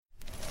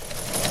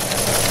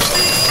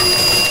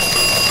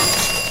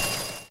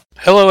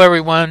Hello,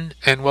 everyone,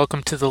 and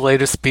welcome to the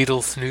latest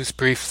Beatles News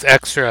Briefs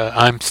Extra.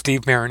 I'm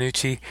Steve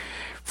Marinucci,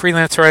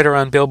 freelance writer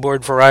on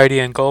Billboard, Variety,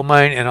 and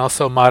Goldmine, and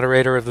also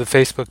moderator of the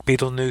Facebook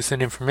Beatle News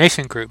and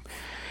Information Group.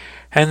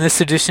 And this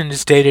edition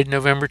is dated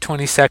November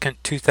 22nd,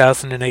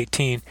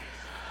 2018.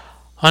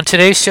 On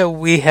today's show,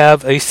 we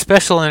have a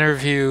special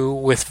interview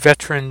with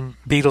veteran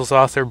Beatles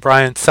author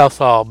Brian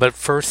Southall, but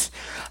first,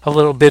 a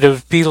little bit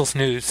of Beatles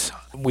news.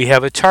 We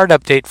have a chart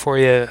update for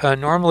you.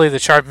 Normally the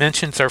chart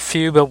mentions are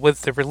few, but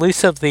with the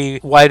release of the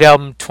White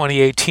Album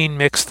 2018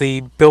 mix, the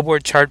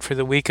Billboard chart for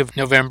the week of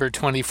November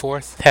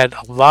 24th had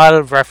a lot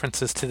of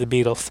references to the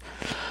Beatles.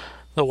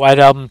 The White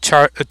Album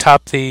chart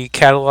topped the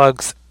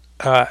catalog's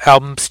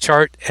albums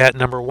chart at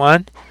number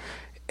 1.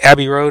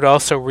 Abbey Road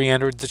also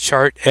re-entered the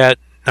chart at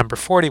number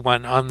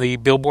 41. On the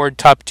Billboard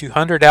Top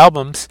 200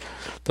 albums,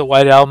 the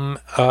White Album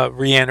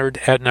re-entered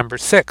at number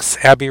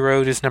 6. Abbey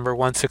Road is number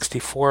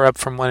 164, up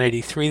from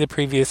 183 the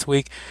previous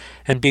week,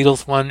 and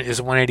Beatles 1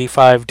 is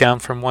 185, down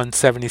from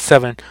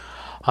 177.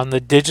 On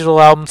the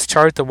digital albums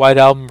chart, the White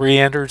Album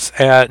re-enters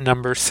at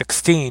number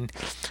 16.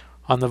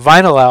 On the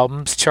vinyl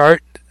albums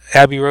chart,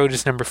 Abbey Road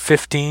is number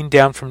 15,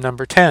 down from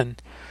number 10.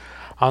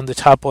 On the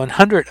top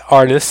 100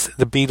 artists,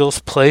 the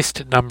Beatles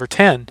placed at number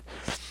 10.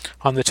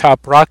 On the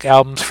top rock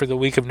albums for the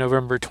week of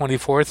November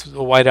 24th,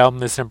 the White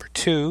Album is number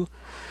 2.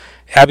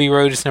 Abbey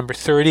Road is number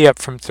 30, up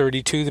from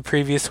 32 the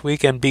previous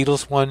week, and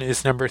Beatles 1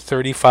 is number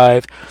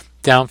 35,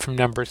 down from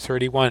number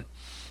 31.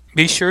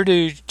 Be sure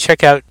to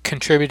check out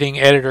contributing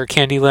editor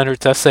Candy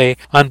Leonard's essay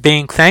on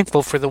being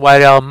thankful for the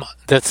White Album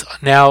that's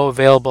now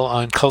available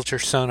on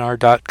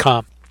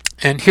culturesonar.com.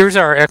 And here's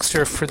our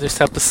extra for this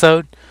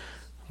episode.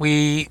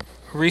 We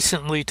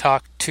recently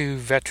talked to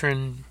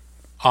veteran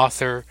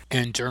author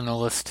and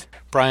journalist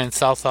Brian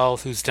Southall,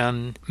 who's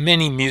done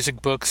many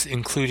music books,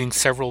 including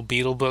several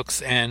Beatle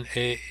books and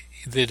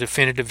the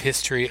definitive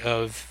history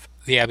of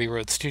the Abbey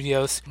Road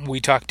Studios. We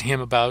talked to him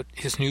about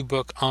his new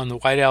book on the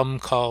White Album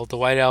called The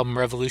White Album: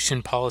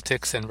 Revolution,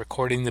 Politics, and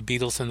Recording the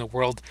Beatles in the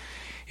World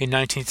in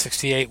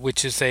 1968,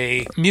 which is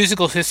a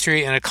musical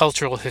history and a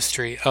cultural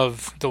history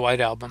of the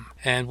White Album.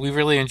 And we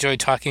really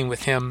enjoyed talking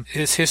with him.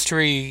 His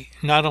history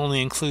not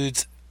only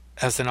includes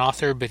as an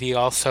author, but he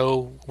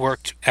also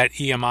worked at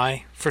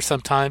EMI for some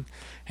time.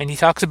 And he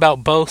talks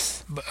about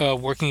both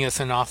working as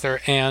an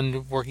author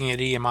and working at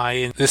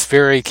EMI in this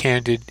very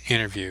candid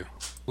interview,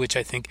 which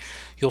I think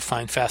you'll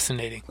find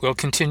fascinating. We'll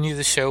continue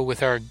the show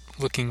with our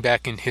looking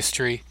back in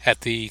history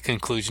at the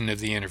conclusion of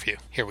the interview.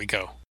 Here we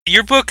go.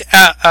 Your book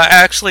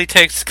actually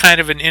takes kind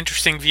of an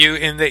interesting view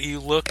in that you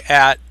look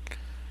at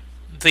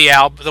the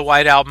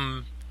White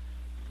Album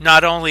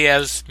not only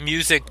as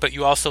music, but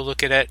you also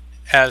look at it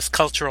as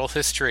cultural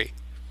history.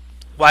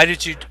 Why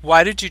did you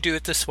do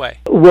it this way?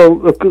 Well,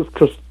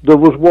 because there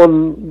was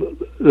one,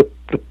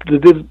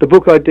 the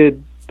book I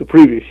did the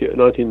previous year,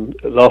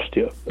 last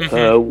year,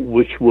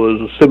 which was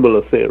a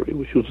similar theory,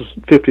 which was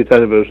the 50th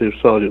anniversary of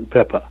Sgt.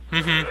 Pepper,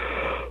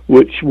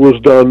 which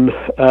was done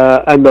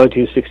in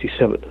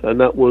 1967, and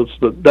that was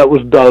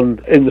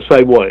done in the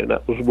same way, and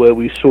that was where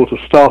we sort of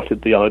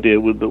started the idea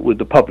with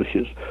the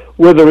publishers.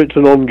 Whether it's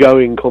an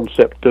ongoing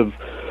concept of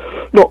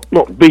not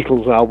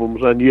Beatles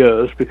albums and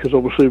years, because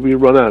obviously we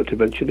run out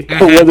eventually.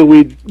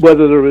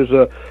 Whether there is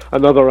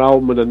another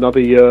album and another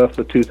year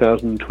for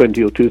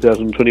 2020 or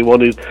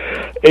 2021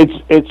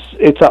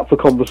 it's up for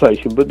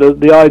conversation. But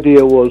the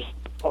idea was,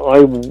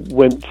 I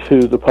went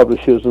to the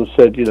publishers and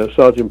said,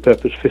 Sgt.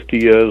 Pepper's 50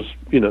 years,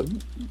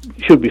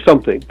 should be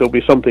something. There'll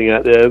be something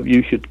out there.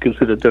 You should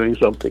consider doing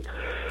something.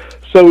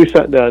 So we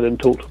sat down and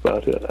talked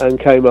about it and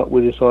came up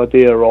with this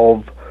idea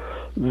of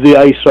the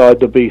A-side,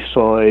 the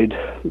B-side,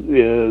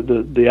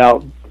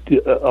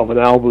 of an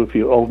album, if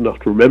you're old enough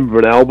to remember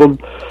an album,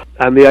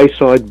 and the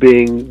A-side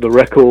being the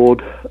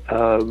record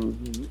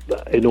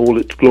in all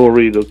its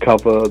glory, the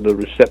cover, the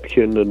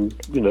reception,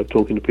 and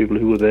talking to people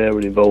who were there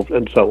and involved,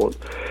 and so on,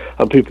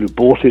 and people who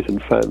bought it and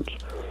fans.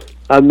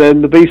 And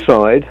then the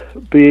B-side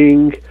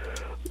being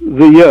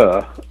the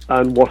year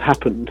and what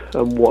happened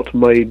and what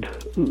made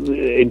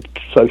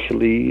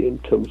socially, in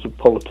terms of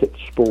politics,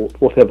 sport,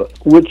 whatever,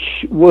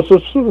 which was a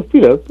sort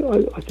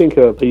of, I think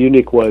a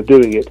unique way of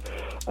doing it.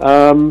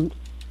 And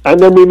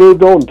then we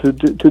moved on to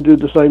do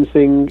the same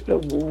thing.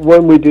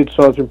 When we did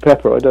Sgt.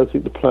 Pepper, I don't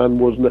think the plan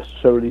was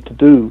necessarily to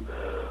do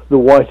the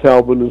White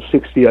Album in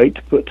 '68,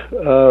 but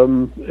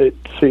it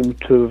seemed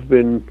to have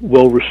been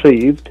well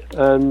received,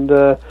 and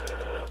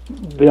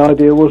the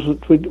idea was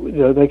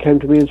that they came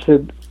to me and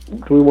said,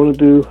 do we want to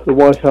do the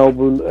White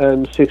Album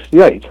and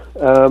 '68?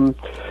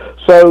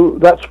 So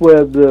that's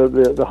where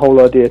the whole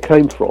idea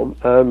came from,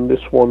 and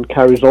this one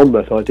carries on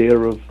that idea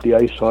of the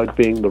A-side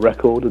being the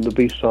record and the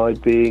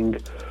B-side being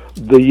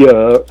the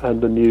year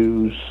and the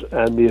news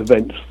and the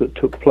events that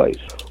took place,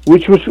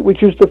 which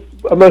is the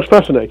most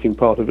fascinating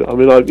part of it. I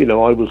mean,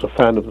 I was a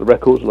fan of the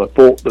records and I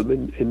bought them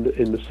in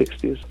the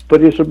 '60s,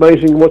 but it's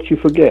amazing what you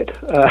forget.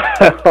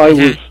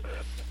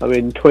 I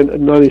mean,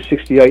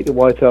 1968, the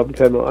White Album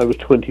came out. I was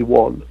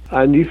 21,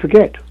 and you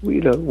forget,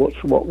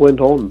 what went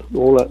on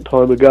all that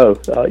time ago.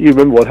 You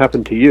remember what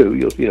happened to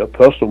you, your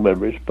personal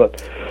memories,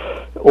 but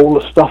all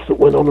the stuff that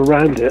went on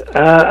around it,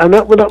 and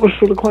that was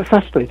sort of quite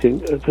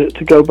fascinating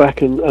to go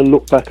back and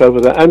look back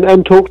over that,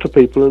 and talk to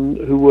people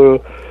who were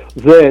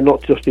there,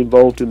 not just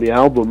involved in the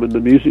album and the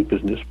music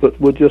business, but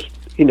were just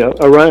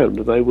around.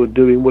 They were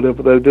doing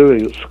whatever they were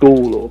doing at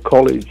school or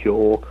college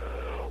or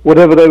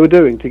whatever they were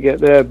doing to get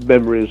their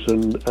memories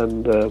and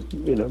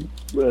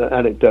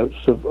anecdotes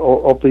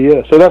of the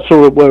year. So that's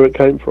sort of where it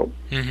came from.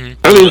 Mm-hmm.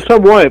 And in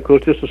some way, of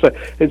course, just to say,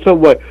 in some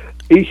way,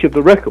 each of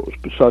the records,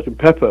 Sgt.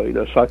 Pepper,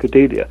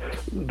 Psychedelia,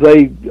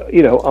 they,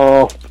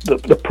 are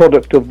the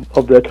product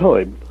of their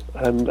time.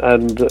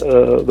 And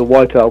the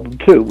White Album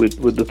too,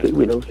 with the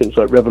things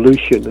like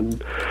Revolution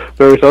and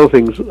various other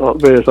things,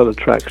 various other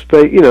tracks.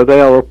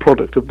 They are a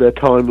product of their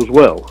time as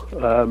well.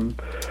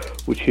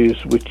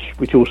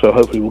 Which also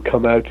hopefully will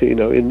come out,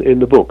 in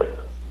the book.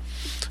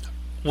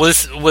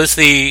 Was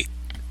the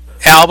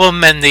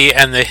album and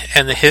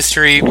the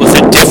history, was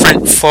it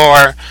different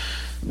for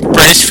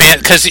British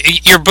fans? Because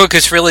your book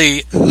is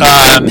really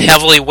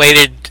heavily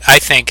weighted, I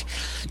think,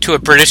 to a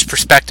British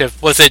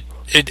perspective. Was it?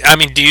 I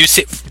mean, do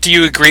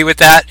you agree with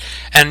that?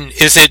 And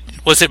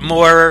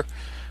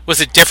was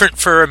it different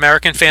for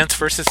American fans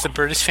versus the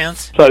British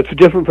fans? So it's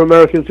different for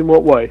Americans in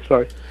what way?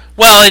 Sorry.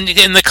 Well,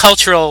 in the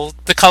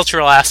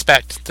cultural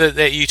aspect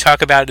that you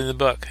talk about in the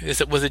book,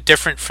 was it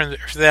different for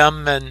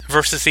them and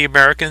versus the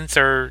Americans,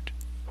 or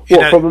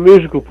from a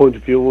musical point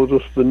of view, or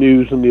just the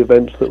news and the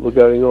events that were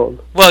going on?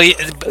 Well,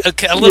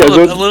 a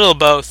little of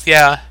both,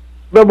 yeah.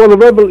 Well,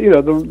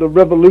 the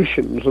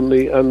revolutions and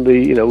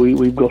the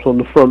we've got on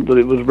the front that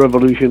it was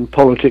revolution,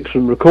 politics,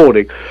 and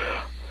recording.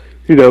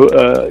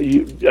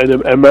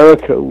 And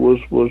America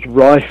was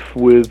rife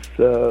with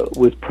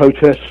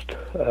protest.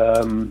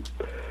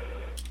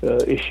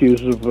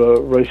 Issues of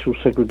racial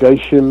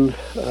segregation,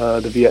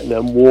 the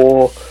Vietnam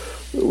War.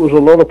 There was a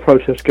lot of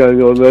protests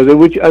going on there,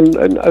 which and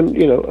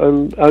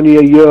only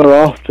a year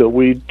after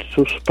we'd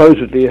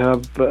supposedly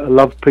have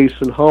love, peace,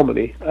 and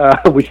harmony,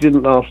 which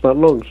didn't last that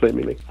long,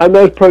 seemingly. And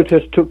those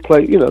protests took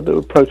place.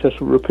 The protests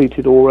were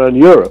repeated all around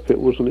Europe.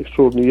 It was an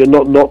extraordinary year,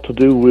 not to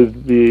do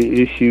with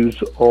the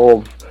issues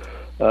of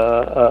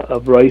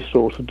race,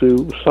 or to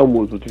do some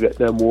with the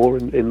Vietnam War.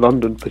 In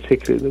London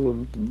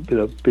particularly, there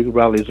were big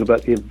rallies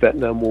about the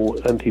Vietnam War,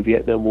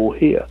 anti-Vietnam War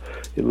here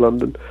in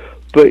London.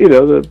 But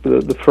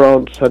the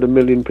France had 1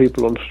 million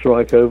people on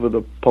strike over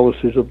the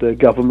policies of their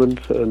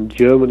government, and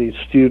Germany's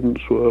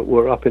students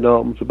were up in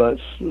arms about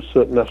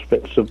certain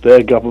aspects of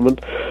their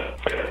government.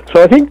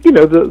 So I think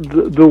there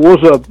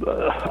was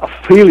a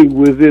feeling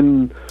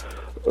within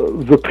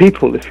the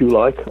people, if you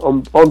like,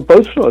 on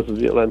both sides of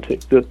the Atlantic,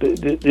 that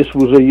this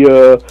was a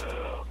year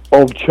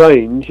of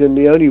change, and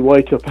the only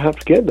way to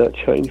perhaps get that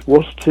change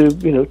was to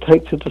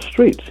take to the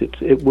streets.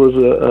 It was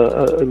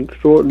an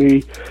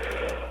extraordinary,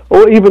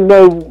 or even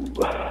though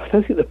I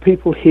don't think the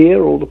people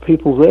here or the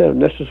people there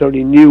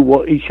necessarily knew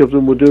what each of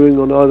them were doing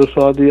on either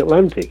side of the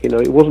Atlantic.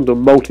 It wasn't a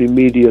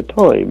multimedia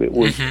time. It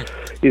was.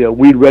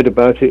 We read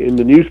about it in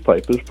the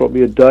newspapers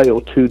probably a day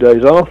or 2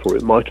 days after.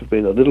 It might have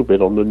been a little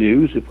bit on the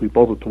news if we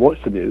bothered to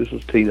watch the news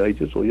as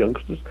teenagers or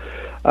youngsters.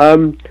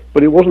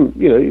 But it wasn't,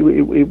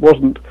 it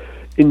wasn't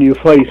in your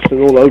face and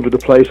all over the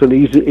place and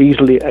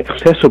easily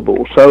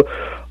accessible. So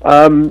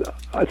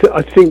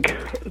I think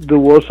there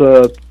was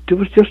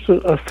just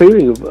a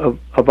feeling of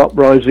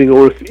uprising,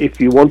 or if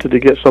you wanted to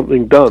get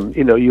something done,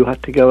 you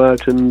had to go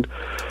out and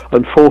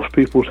force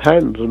people's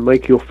hands and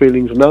make your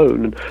feelings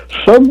known. And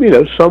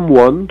some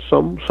won,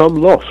 some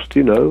lost.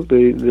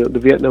 The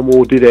Vietnam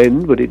War did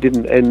end, but it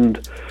didn't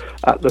end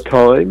at the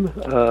time.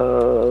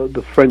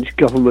 The French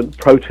government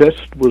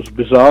protest was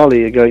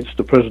bizarrely against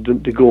the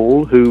President de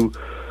Gaulle, who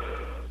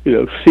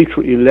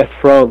secretly left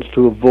France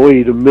to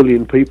avoid 1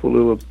 million people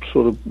who were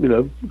sort of,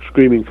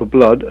 screaming for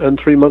blood, and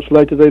 3 months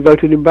later they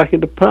voted him back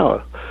into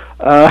power.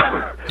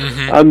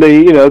 And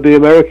the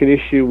American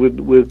issue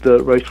with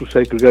racial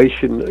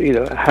segregation,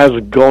 has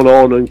gone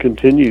on and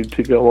continued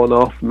to go on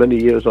after many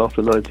years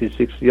after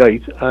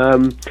 1968.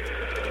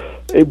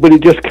 But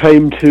it just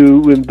came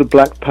to with the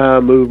Black Power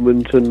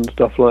movement and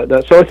stuff like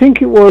that. So I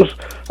think it was,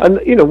 and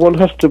one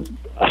has to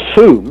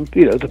assume,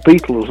 the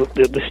Beatles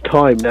at this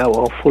time now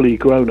are fully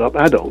grown-up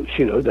adults.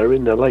 They're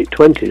in their late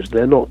 20s.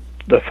 They're not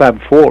the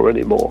Fab Four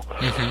anymore.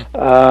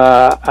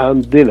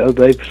 And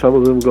they've, some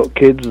of them got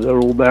kids. They're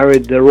all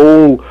married.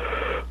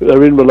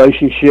 They're in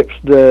relationships.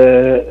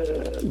 They're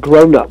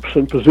grown-ups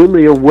and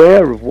presumably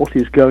aware of what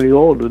is going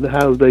on and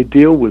how they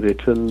deal with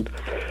it. And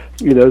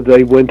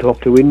they went off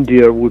to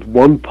India with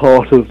one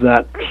part of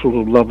that sort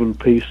of love and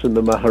peace and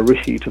the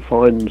Maharishi to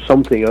find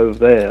something over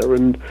there,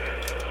 and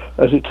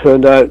as it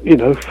turned out,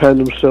 found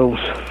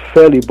themselves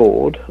fairly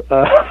bored,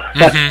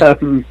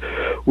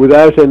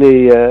 without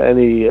any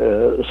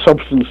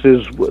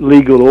substances,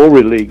 legal or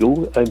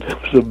illegal, in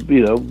terms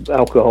of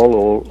alcohol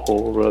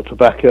or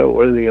tobacco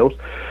or anything else.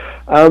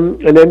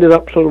 and ended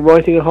up sort of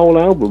writing a whole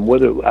album.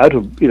 Whether out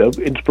of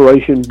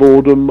inspiration,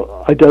 boredom,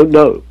 I don't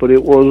know, but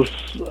it was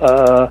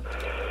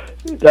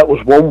that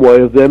was one way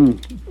of them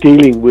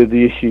dealing with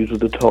the issues of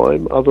the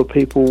time. Other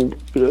people,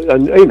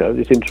 and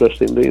it's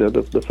interesting.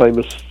 The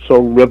famous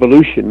song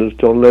 "Revolution" is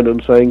John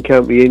Lennon saying,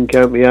 "Count me in,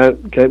 count me out,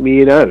 count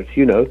me in out."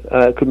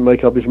 Couldn't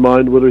make up his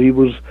mind whether he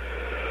was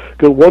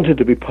wanted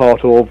to be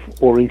part of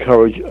or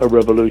encourage a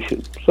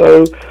revolution.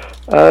 So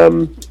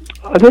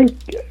I think,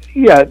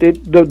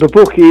 the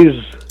book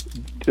is.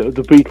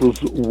 The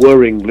Beatles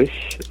were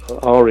English,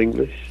 are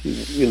English.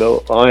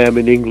 I am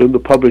in England. The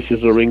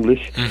publishers are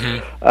English,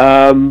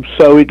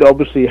 so it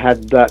obviously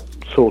had that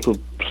sort of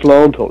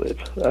slant on it.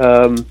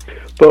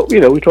 But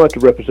we tried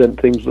to represent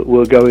things that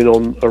were going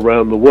on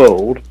around the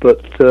world.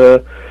 But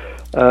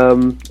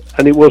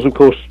and it was, of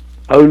course,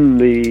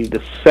 only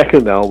the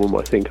second album,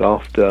 I think,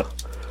 after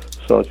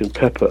Sgt.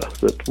 Pepper,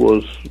 that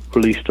was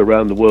released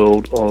around the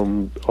world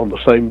on the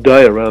same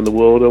day around the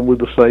world, and with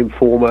the same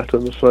format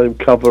and the same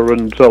cover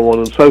and so on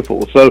and so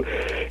forth. So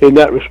in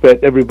that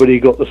respect, everybody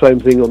got the same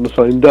thing on the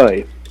same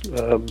day,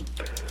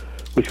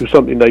 which was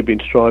something they've been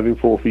striving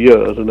for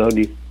years, and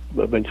only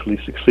eventually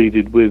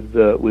succeeded with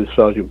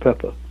Sgt.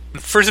 Pepper.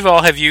 First of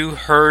all, have you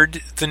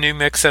heard the new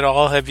mix at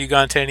all? Have you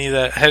gone to any of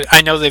the...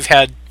 I know they've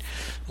had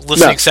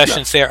listening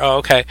sessions there. Oh,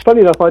 okay.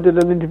 Funny enough, I did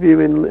an interview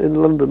in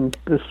London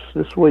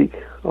this week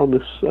on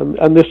this,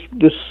 and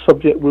this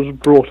subject was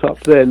brought up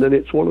then, and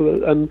it's one of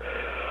the, and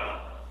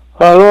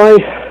I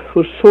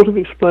was sort of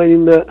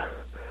explaining that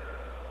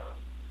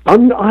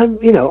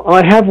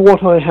I have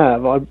what I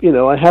have. I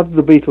have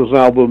the Beatles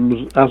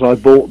albums as I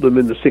bought them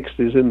in the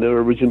 60s in their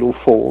original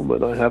form,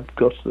 and I have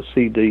got the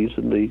CDs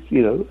and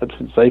and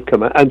since they've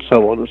come out, and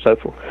so on and so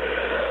forth.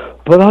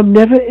 But I'm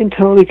never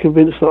entirely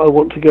convinced that I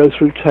want to go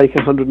through take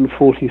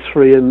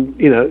 143 and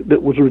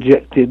that was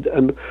rejected,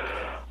 and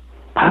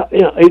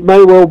it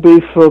may well be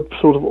for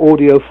sort of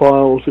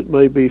audiophiles, it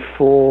may be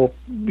for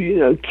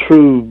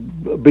true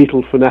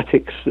Beatle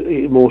fanatics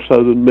more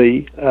so than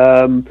me.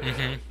 I'm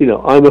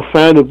a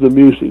fan of the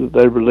music that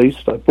they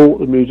released. I bought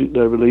the music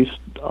they released.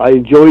 I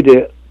enjoyed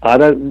it. I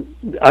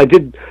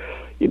did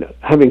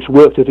having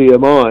worked at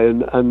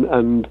EMI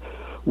and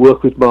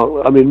work with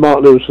Mark. I mean, Mark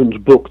Lewison's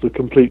book, The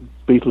Complete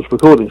Beatles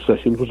Recording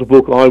Sessions, was a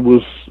book I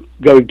was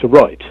going to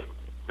write.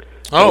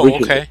 Oh,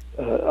 originally. Okay.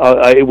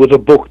 It was a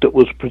book that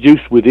was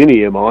produced within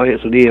EMI.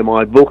 It's an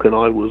EMI book, and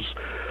I was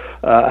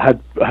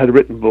had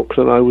written books,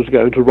 and I was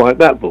going to write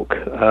that book.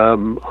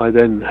 I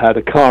then had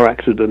a car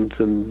accident,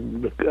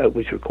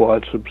 which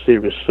required some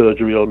serious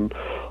surgery on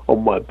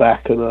my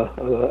back, and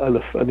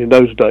in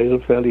those days a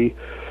fairly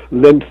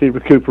lengthy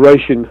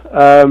recuperation.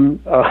 And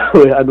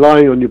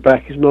lying on your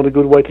back is not a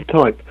good way to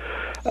type.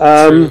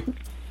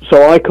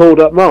 So I called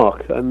up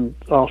Mark and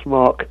asked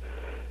Mark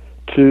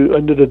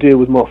and did a deal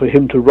with Mark for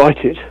him to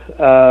write it,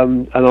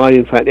 and I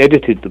in fact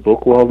edited the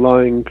book while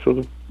lying sort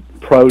of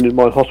prone in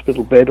my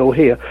hospital bed or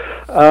here.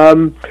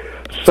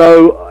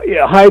 So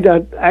I had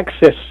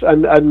access,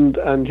 and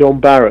John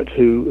Barrett,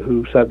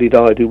 who sadly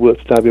died, who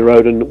worked at Abbey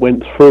Road and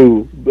went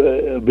through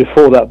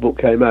before that book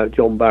came out.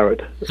 John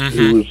Barrett,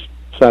 who was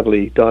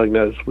sadly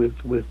diagnosed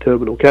with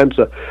terminal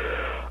cancer,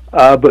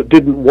 but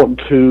didn't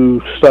want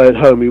to stay at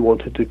home. He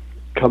wanted to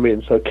come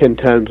in, so Ken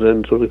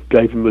Townsend sort of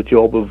gave him a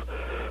job of,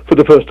 for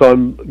the first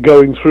time,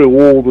 going through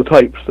all the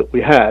tapes that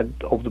we had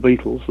of the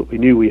Beatles that we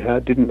knew we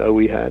had, didn't know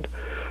we had,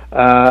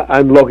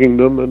 and logging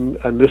them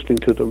and listening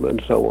to them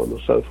and so on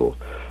and so forth,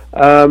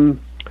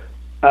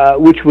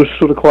 which was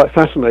sort of quite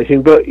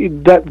fascinating. But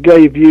that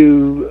gave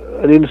you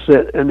an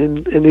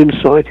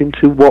insight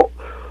into what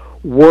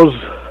was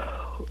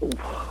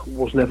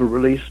never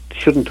released,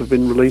 shouldn't have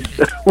been released,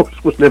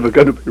 was never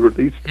going to be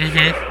released.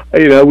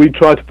 We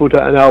tried to put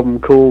out an album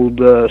called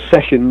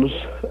Sessions,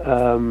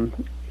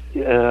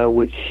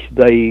 which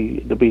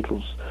the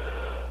Beatles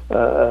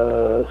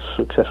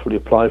successfully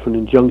applied for an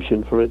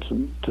injunction for it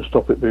to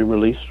stop it being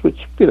released, which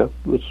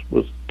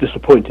was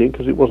disappointing,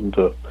 because it wasn't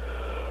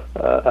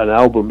an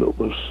album that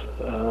was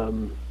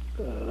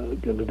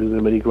going to do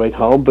them any great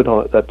harm. But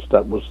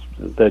that was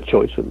their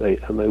choice, and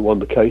they won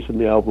the case, and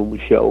the album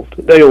was shelved.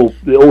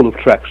 All of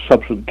tracks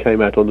subsequently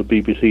came out on the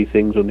BBC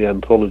things and the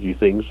anthology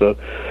things. So,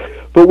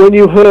 but when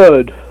you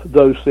heard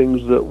those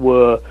things that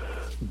were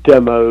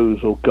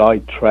demos or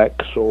guide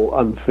tracks or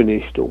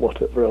unfinished or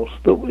whatever else,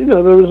 there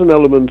was an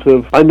element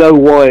of, I know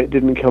why it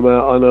didn't come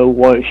out, I know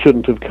why it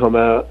shouldn't have come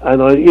out,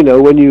 and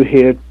when you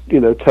hear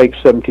take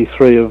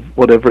 73 of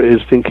whatever it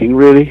is, thinking,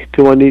 really,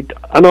 do I need,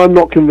 and I'm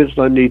not convinced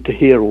I need to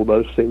hear all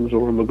those things,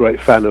 or I'm a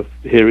great fan of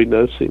hearing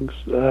those things.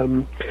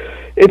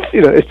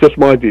 It's just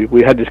my view.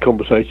 We had this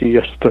conversation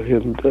yesterday,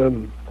 and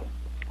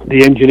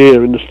the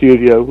engineer in the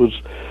studio was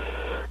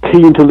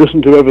keen to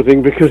listen to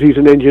everything because he's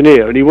an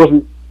engineer, and he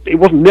wasn't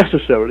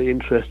necessarily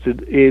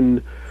interested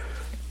in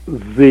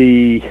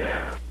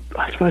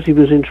I suppose he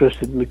was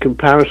interested in the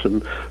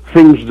comparison,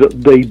 things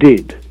that they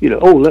did.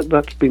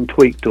 That's been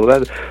tweaked, or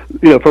that,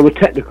 from a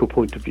technical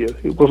point of view,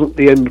 it wasn't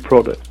the end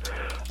product.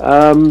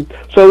 I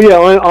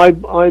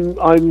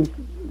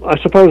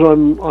suppose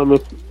I'm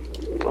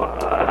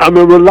I'm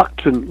a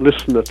reluctant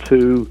listener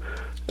to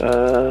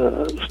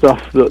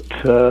stuff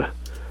that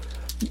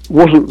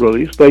wasn't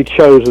released. They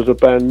chose as a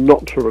band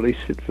not to release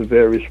it for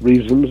various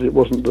reasons. It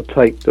wasn't the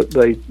take that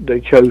they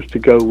chose to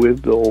go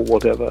with or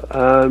whatever.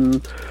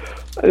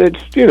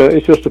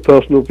 It's just a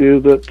personal view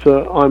that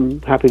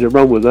I'm happy to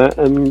run with that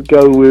and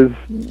go with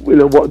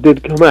what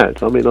did come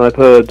out. I mean, I've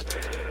heard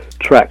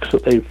tracks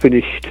that they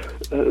finished,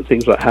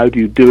 things like "How Do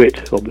You Do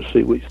It,"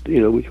 obviously, which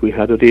we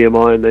had at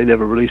EMI, and they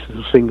never released as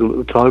a single at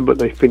the time, but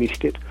they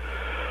finished it.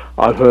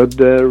 I've heard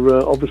their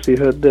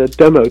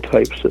demo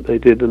tapes that they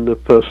did, and the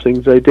first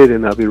things they did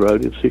in Abbey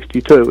Road in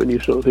 '62, and you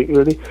sort of think,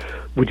 really,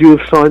 would you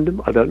have signed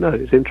them? I don't know.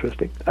 It's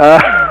interesting.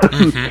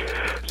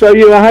 So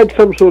I had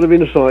some sort of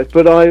insight,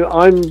 but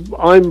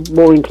I'm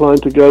more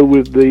inclined to go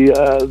with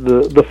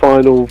the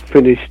final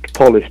finished,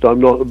 polished. I'm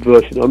not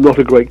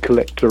a great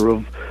collector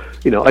of.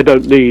 I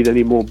don't need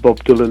any more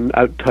Bob Dylan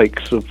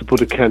outtakes of the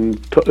Budokan,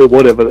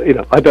 whatever.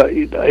 I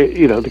don't.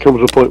 There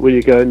comes a point where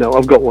you go, no,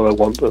 I've got what I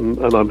want, and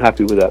I'm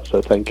happy with that. So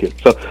thank you.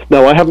 So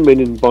no, I haven't been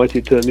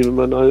invited to any of them,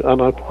 and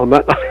on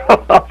that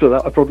after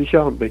that, I probably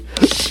shan't be.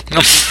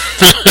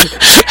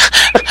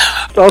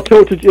 So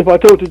if I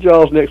talk to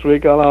Giles next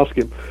week, I'll ask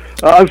him.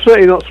 I'm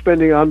certainly not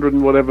spending £100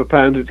 and whatever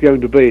it's going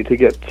to be to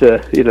get,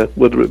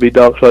 whether it be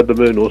Dark Side of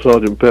the Moon or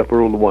Sgt.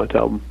 Pepper or the White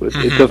Album.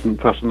 It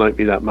doesn't fascinate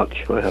me that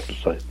much, I have to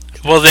say.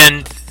 Well,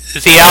 then,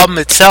 the album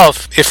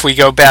itself, if we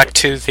go back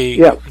to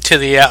the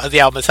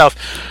album itself,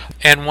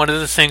 and one of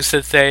the things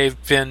that they've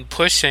been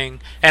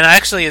pushing, and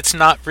actually it's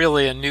not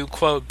really a new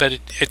quote, but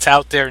it's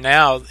out there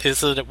now,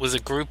 is that it was a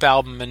group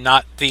album and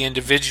not the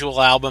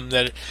individual album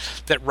that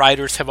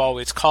writers have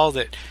always called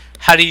it.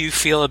 How do you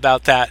feel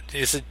about that?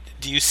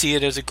 Do you see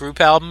it as a group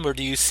album, or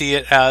do you see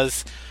it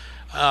as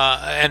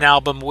an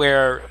album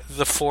where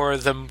the four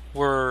of them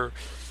were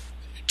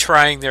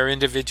trying their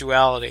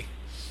individuality?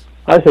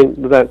 I think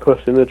without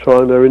question they're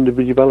trying their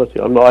individuality.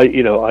 I'm not, I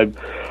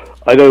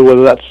don't know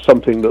whether that's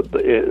something that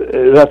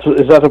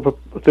is that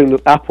a thing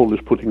that Apple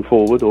is putting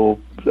forward, or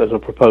as a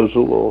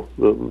proposal, or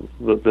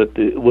that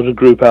it was a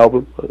group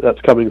album that's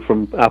coming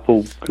from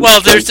Apple. Well,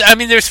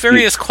 there's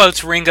various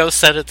quotes Ringo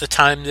said at the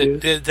time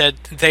that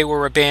they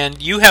were a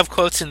band. You have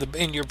quotes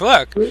in your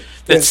book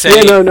that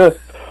say. No.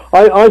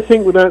 I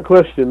think without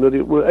question that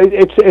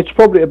it's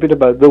probably a bit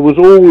about. There was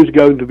always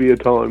going to be a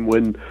time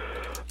when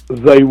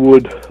they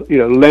would,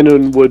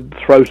 Lennon would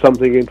throw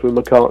something into a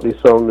McCartney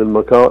song, and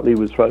McCartney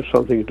would throw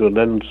something into a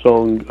Lennon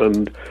song,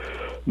 and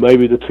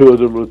maybe the two of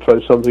them would throw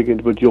something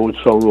into a George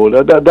song. Or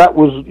that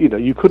was,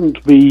 you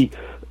couldn't be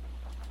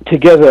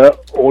together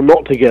or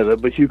not together,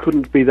 but you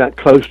couldn't be that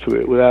close to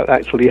it without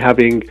actually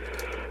having,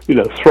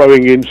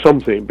 throwing in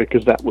something,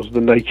 because that was the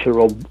nature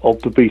of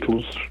the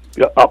Beatles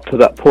up to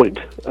that point.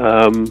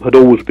 Had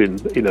always been,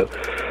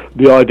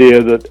 the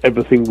idea that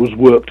everything was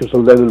worked as a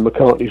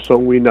Lennon-McCartney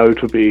song we know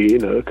to be,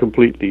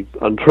 completely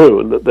untrue,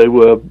 and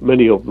that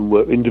many of them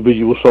were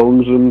individual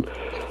songs, and,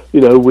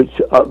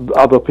 which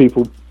other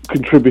people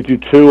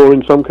contributed to, or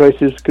in some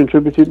cases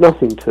contributed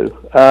nothing to.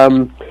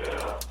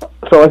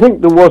 So I think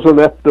there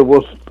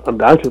was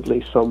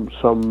undoubtedly some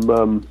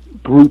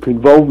group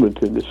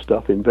involvement in this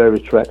stuff in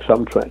various tracks,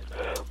 some tracks.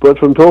 But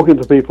from talking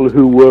to people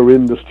who were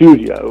in the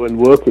studio and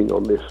working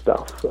on this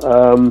stuff,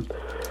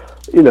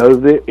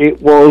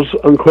 it was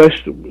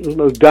unquestionable. There's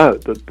no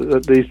doubt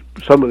that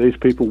some of these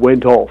people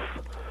went off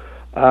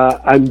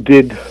and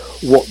did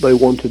what they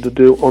wanted to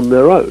do on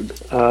their own.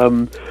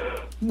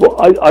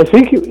 I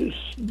think it was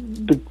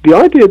the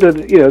idea that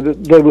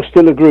that they were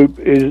still a group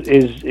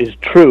is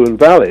true and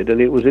valid,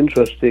 and it was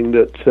interesting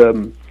that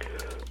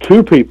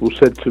two people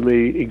said to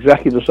me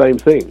exactly the same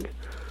thing,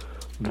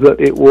 that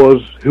it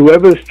was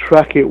whoever's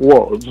track it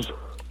was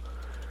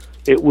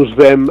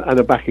them and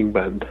a backing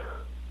band.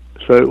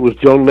 So it was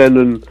John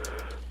Lennon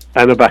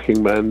and a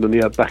backing band, and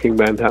the backing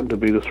band happened to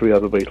be the three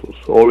other Beatles,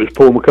 or it was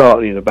Paul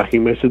McCartney and a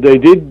backing band. So they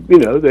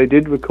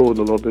did record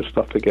a lot of this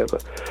stuff together.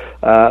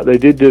 They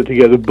did do it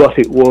together, but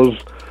it was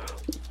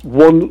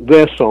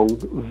their song,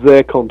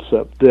 their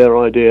concept, their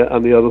idea,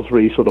 and the other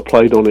three sort of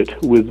played on it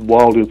with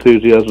wild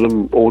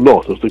enthusiasm or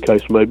not, as the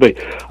case may be.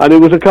 And there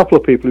was a couple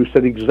of people who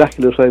said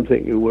exactly the same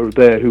thing, who were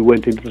there, who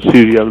went into the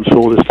studio and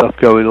saw this stuff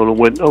going on and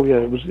went, oh yeah,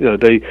 it was,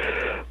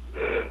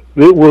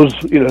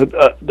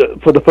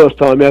 for the first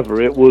time ever,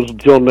 it was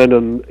John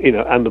Lennon,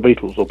 and the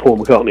Beatles, or Paul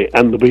McCartney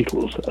and the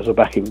Beatles as a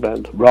backing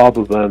band,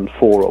 rather than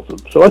four of them.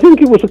 So I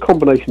think it was a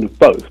combination of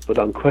both, but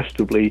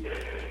unquestionably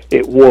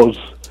it was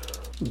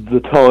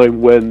the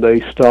time when they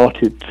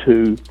started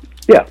to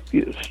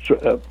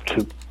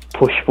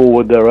push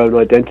forward their own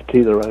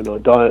identity, their own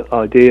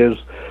ideas,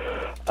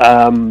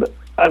 and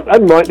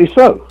rightly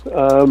so.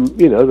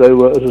 They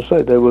were, as I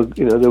say, they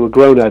were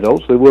grown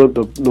adults. They weren't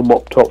the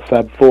mop top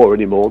Fab Four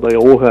anymore. They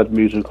all had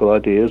musical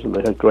ideas, and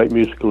they had great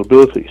musical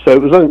ability. So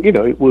it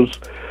was,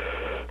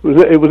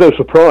 it was no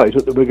surprise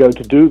that they were going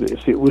to do this.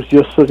 It was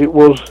just that it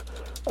was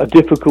a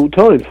difficult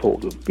time for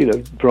them.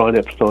 Brian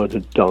Epstein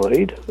had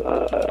died.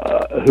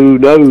 Who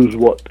knows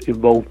what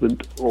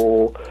involvement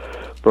or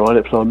Brian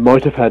Epstein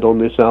might have had on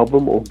this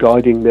album, or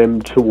guiding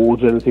them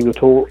towards anything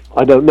at all.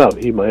 I don't know.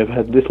 He may have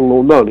had little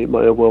or none. It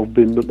may have well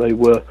been that they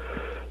were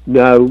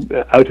now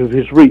out of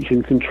his reach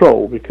and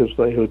control because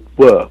they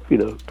were,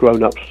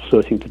 grown ups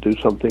searching to do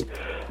something.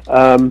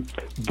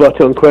 But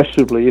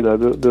unquestionably,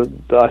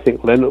 I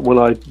think Leonard, when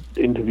I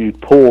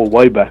interviewed Paul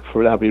way back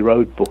for an Abbey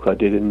Road book I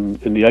did in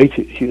the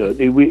 80s, he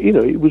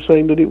was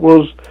saying that it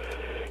was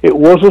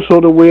a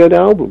sort of weird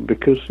album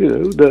because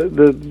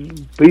the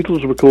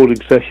Beatles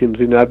recording sessions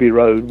in Abbey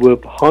Road were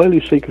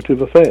highly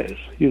secretive affairs.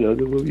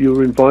 You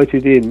were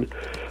invited in,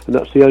 and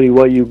that's the only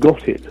way you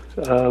got in.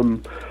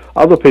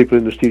 Other people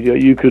in the studio,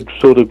 you could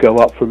sort of go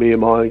up from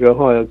EMI and go,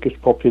 "Hi, I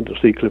just popped in to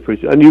see Cliff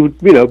Richard," and you would,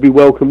 be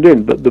welcomed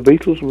in. But the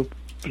Beatles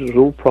it was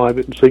all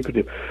private and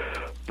secretive.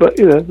 But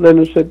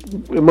Lennon said,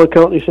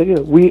 McCartney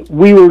said,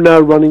 we were now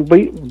running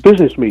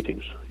business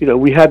meetings.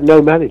 We had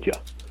no manager.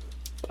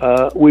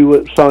 We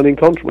were signing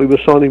contracts. We were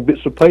signing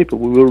bits of paper.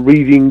 We were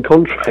reading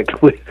contracts.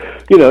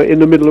 In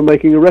the middle of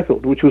making a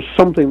record, which was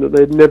something that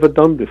they'd never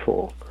done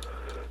before.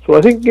 So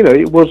I think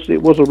it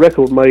was a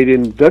record made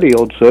in very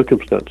odd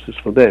circumstances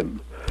for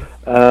them.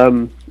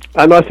 And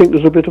I think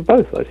there's a bit of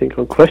both. I think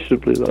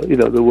unquestionably,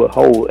 there were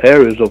whole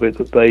areas of it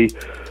that they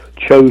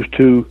chose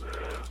to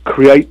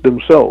create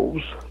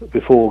themselves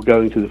before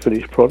going to the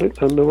finished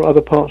product, and there were other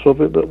parts of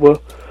it that were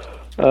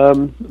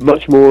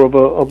much more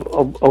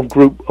of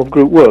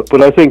group work.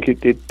 But I think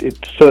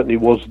it certainly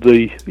was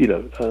a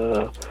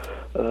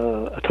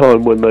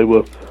time when they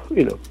were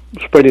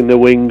spreading their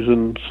wings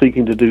and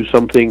seeking to do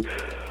something.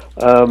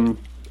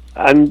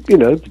 And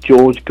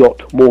George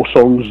got more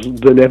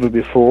songs than ever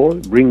before.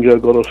 Ringo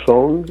got a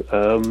song,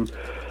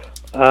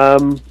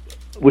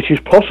 which is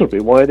possibly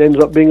why it ends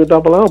up being a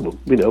double album.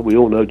 We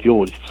all know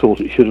George Martin thought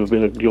it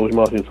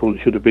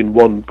should have been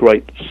one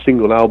great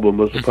single album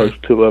as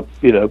opposed to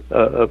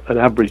an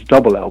average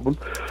double album.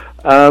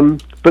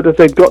 But if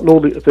they got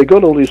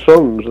all these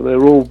songs and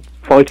they're all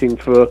fighting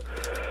for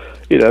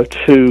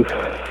to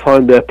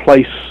find their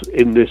place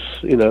in this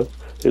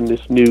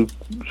new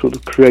sort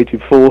of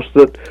creative force,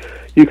 that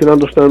you can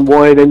understand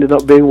why it ended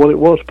up being what it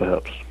was,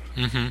 perhaps.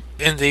 Mm-hmm.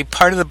 In the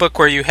part of the book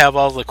where you have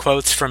all the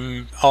quotes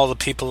from all the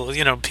people,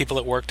 people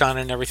that worked on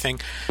it and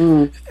everything,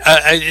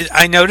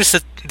 I noticed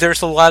that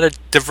there's a lot of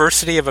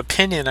diversity of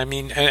opinion. I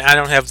mean, I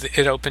don't have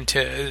it open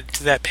to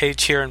that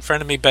page here in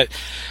front of me, but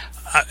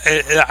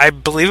I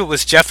believe it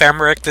was Jeff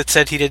Emmerich that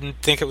said he didn't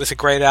think it was a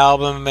great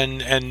album,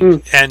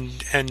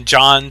 and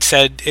John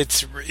said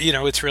it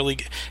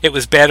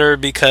was better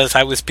because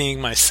I was being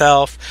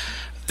myself.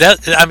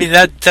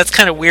 That's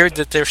kind of weird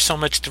that there's so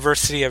much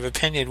diversity of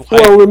opinion. One's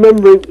got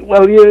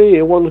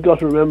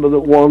to remember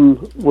that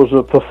one was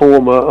a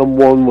performer and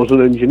one was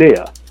an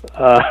engineer.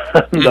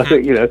 And I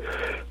think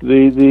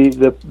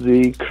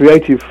the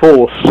creative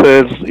force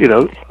says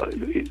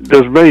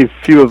there's very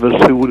few of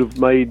us who would have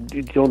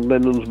made John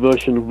Lennon's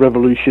version of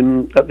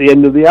Revolution at the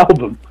end of the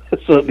album.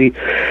 Certainly,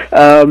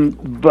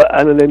 but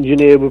an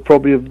engineer would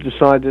probably have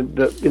decided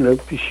that you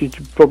should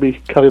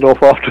probably cut it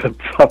off after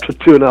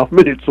 2.5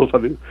 minutes or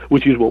something,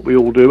 which is what we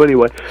all do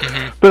anyway.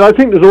 Mm-hmm. But I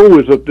think there's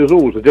always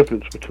a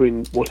difference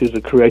between what is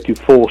a creative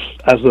force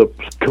as a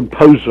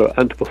composer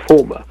and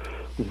performer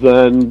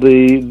than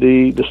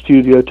the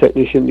studio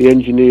technician, the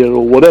engineer,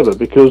 or whatever,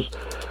 because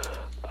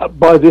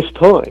by this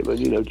time,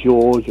 and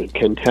George and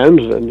Ken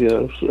Townsend,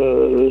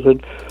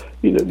 said,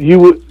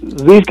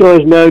 these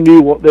guys now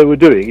knew what they were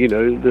doing.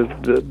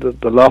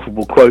 The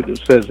laughable quote that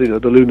says, the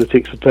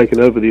lunatics had taken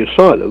over the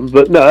asylum.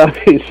 But no,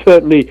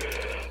 certainly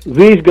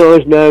these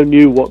guys now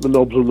knew what the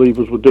knobs and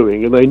levers were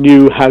doing, and they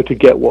knew how to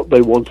get what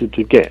they wanted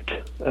to get.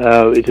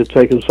 It had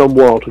taken some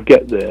while to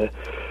get there.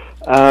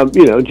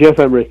 Jeff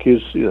Emmerich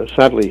is,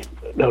 sadly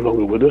no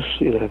longer with us,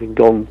 having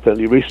gone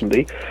fairly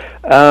recently.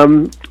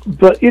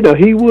 But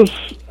he was.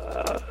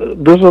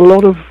 There's a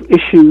lot of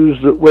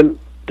issues that went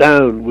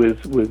down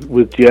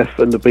with Jeff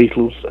and the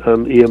Beatles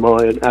and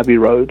EMI and Abbey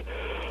Road.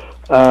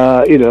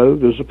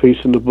 There's a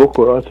piece in the book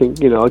where I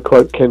think I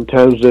quote Ken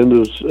Townsend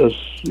as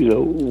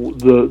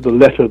the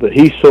letter that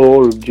he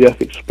saw of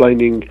Jeff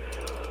explaining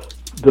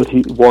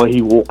why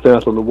he walked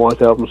out on the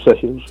White Album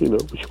sessions,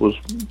 which was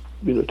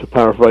to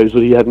paraphrase,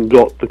 that he hadn't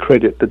got the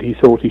credit that he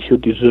thought he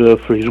should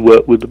deserve for his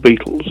work with the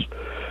Beatles.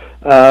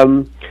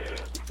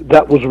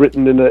 That was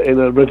written in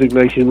a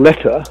resignation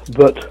letter,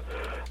 but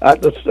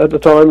at the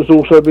time has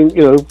also been,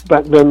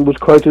 back then was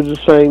quoted as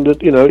saying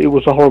that, it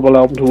was a horrible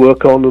album to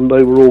work on and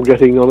they were all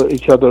getting on at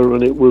each other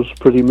and it was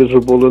pretty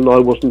miserable and I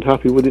wasn't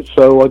happy with it,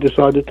 so I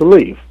decided to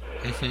leave.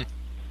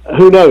 Mm-hmm.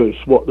 Who knows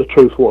what the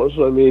truth was?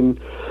 I mean,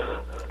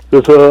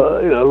 there's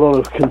a lot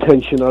of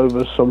contention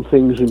over some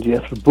things in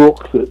Jeff's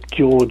book that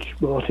George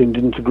Martin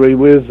didn't agree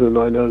with, and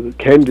I know that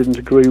Ken didn't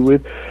agree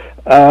with.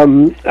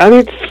 And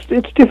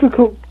it's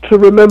difficult to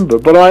remember,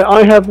 but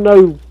I have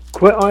no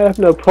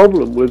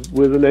problem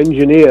with an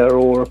engineer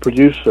or a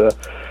producer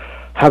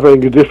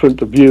having a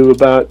different view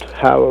about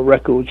how a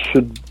record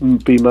should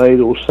be made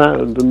or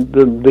sound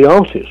than the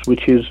artist,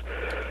 which is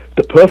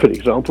the perfect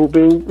example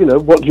being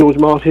what George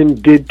Martin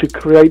did to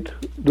create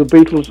the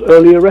Beatles'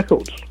 earlier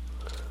records.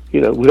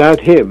 Without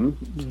him,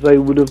 they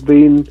would have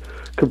been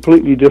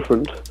completely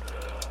different,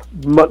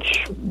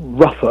 much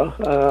rougher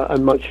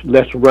and much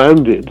less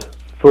rounded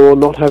for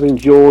not having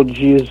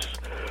George's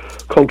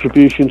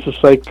contributions to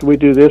say, can we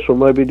do this or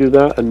maybe do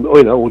that, and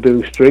or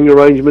doing string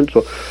arrangements,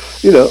 or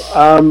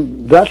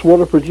that's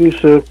what a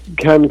producer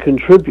can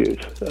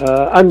contribute,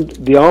 and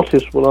the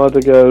artist will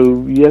either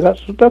go, yeah,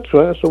 that's right,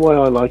 that's the way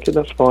I like it,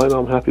 that's fine,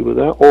 I'm happy with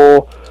that,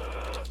 or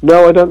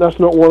no, I don't. That's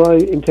not what I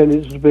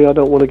intended it to be. I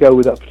don't want to go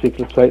with that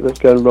particular take. Let's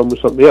go and run with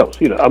something else.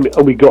 And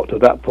we got to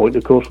that point,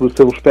 of course, with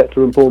Phil Spector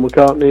and Paul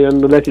McCartney and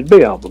the Let It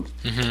Be album.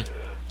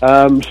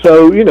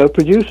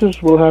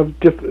 Producers will have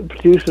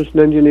producers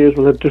and engineers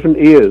will have different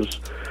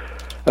ears,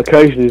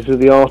 occasionally, to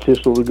the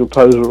artist or the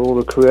composer or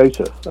the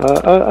creator,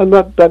 and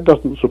that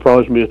doesn't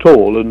surprise me at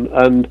all.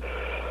 And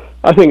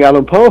I think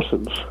Alan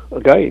Parsons,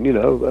 again,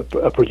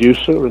 a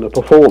producer and a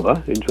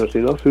performer,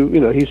 interesting enough, who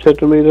he said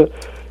to me that.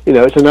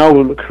 It's an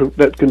album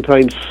that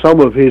contains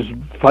some of his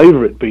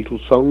favourite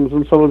Beatles songs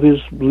and some of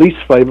his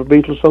least favourite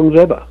Beatles songs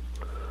ever.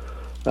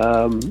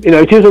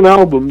 It is an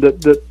album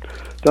that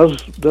does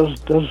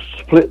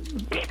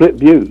split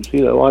views.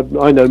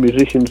 I know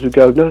musicians who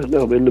go,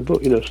 no, in the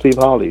book, Steve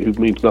Harley, who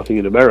means nothing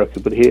in America,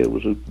 but here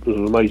was a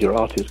major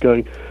artist,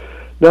 going,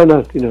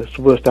 no, it's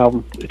the worst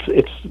album.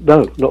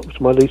 It's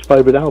my least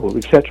favourite album,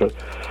 etc.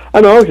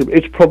 And arguably,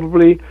 it's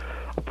probably,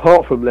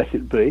 apart from Let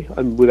It Be,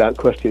 and without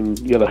question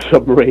Yellow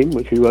Submarine,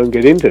 which we won't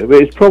get into,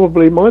 but it's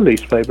probably my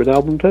least favourite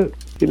album too,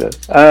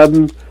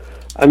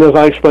 and as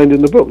I explained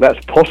in the book, that's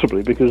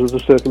possibly because of the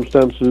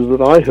circumstances that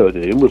I heard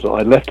it in. Was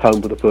I left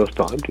home for the first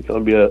time to go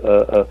and be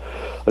a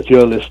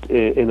journalist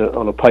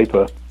on a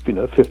paper,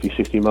 50,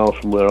 60 miles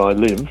from where I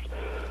lived,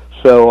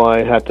 so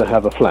I had to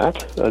have a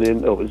flat, and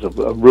it was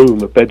a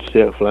room, a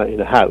bedstead flat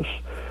in a house,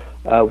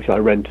 which I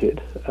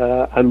rented,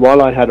 and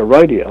while I had a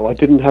radio, I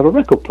didn't have a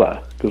record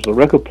player, because the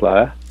record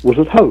player was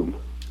at home,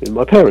 in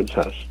my parents'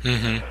 house.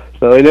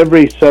 So in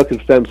every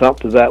circumstance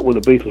up to that, when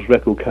a Beatles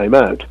record came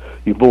out,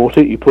 you bought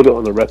it, you put it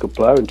on the record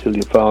player until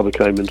your father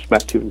came and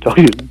smacked you and told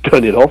you to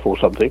turn it off or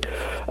something.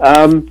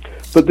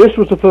 But this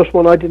was the first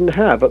one I didn't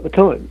have at the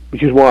time,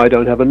 which is why I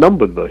don't have a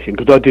numbered version,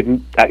 because I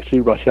didn't actually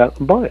rush out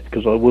and buy it,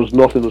 because I was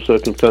not in the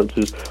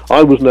circumstances.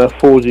 I was now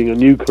forging a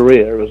new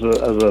career as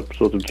a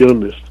sort of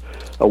journalist,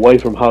 away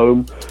from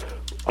home.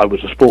 I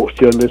was a sports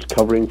journalist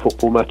covering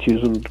football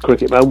matches and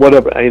cricket and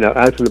whatever,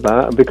 out and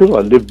about. And because I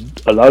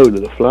lived alone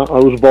in a flat, I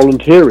was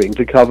volunteering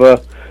to cover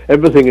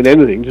everything and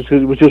anything, just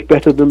because it was just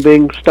better than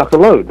being stuck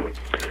alone.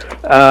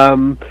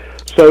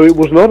 So it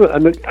was not,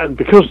 and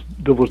because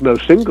there was no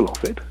single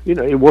of it,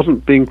 it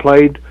wasn't being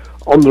played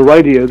on the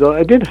radio that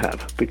I did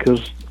have,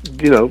 because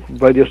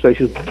radio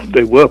stations,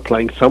 they were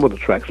playing some of the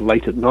tracks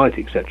late at night,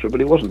 etc.,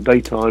 but it wasn't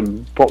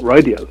daytime pop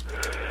radio.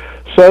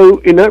 So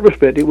in that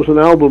respect, it was an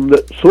album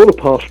that sort of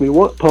passed me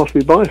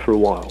by for a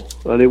while,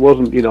 and it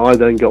wasn't. I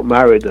then got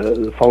married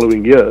the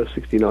following year,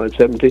 69,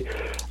 70,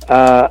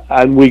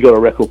 and we got a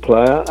record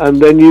player, and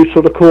then you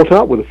sort of caught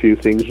up with a few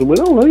things and went,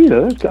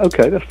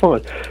 okay, that's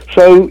fine.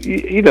 So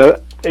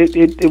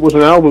it was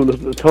an album that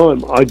at the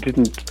time I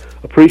didn't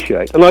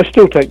appreciate, and I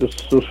still take the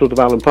sort of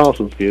Alan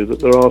Parsons view that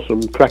there are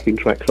some cracking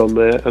tracks on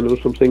there, and there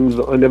were some things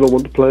that I never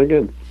want to play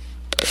again.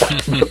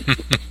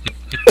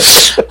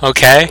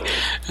 Okay.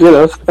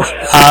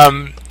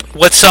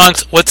 What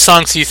songs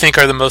do you think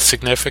are the most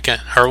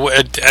significant, or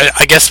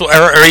I guess,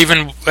 or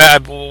even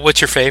what's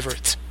your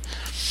favorites?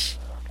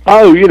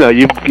 Oh,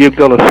 you've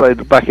got to say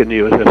the Back in the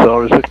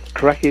USSR is a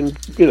cracking,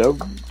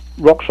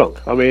 rock song.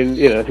 I mean,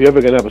 if you're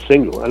ever going to have a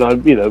single, and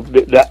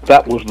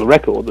that was the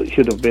record that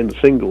should have been the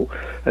single,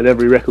 and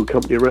every record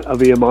company of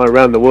EMI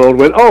around the world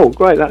went, oh,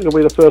 great, that could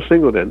be the first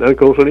single then. And of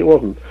course, it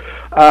wasn't.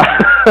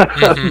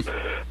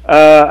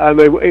 And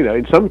they,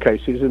 in some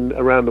cases,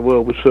 around the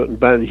world with certain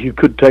bands, you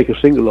could take a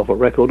single off a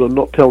record and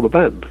not tell the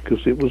band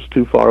because it was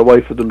too far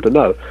away for them to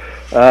know.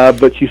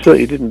 But you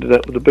certainly didn't do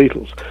that with the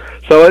Beatles.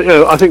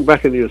 So I think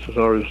Back in the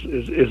USSR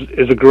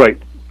is a great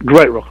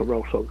rock and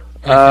roll song.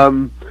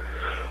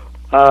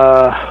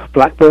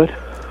 Blackbird,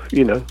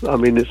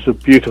 it's a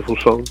beautiful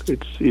song.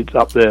 It's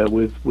up there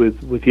with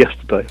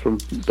Yesterday, from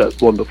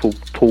that wonderful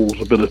Paul's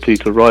ability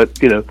to write.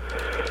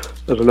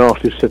 As an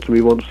artist said to me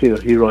once,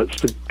 he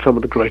writes some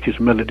of the greatest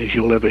melodies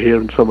you'll ever hear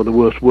and some of the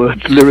worst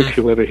lyrics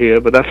you'll ever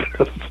hear, but that's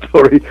a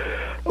story.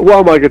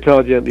 While My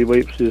Guitar Gently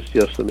Weeps is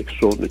just an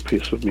extraordinary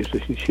piece of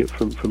musicianship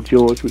from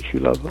George, which you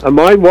love. And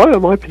my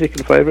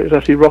particular favourite is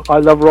actually I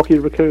love Rocky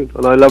Raccoon,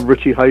 and I love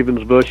Richie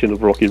Havens' version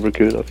of Rocky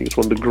Raccoon. I think it's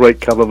one of the great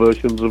cover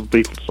versions of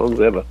Beatles songs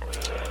ever.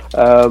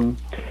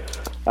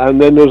 And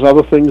then there's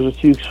other things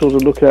that you sort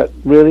of look at,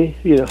 really,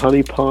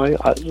 Honey Pie,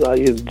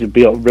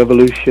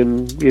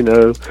 Revolution,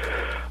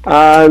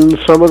 and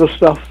some of the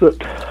stuff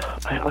that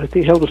I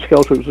think Helter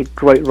Skelter was a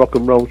great rock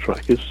and roll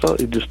track. It's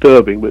slightly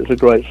disturbing, but it's a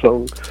great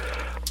song.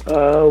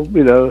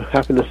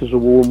 Happiness is a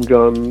Warm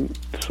Gun,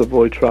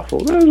 Savoy Truffle.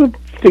 There's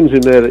things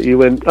in there that you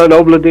went, and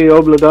Obladi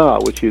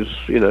Oblada, which is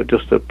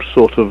just a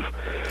sort of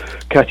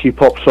catchy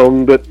pop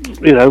song that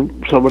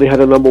somebody had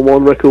a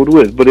 #1 record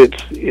with. But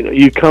it's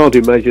you can't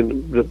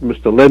imagine that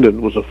Mr.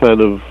 Lennon was a fan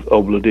of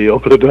Obla Di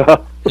Obla Da.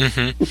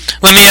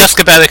 Let me ask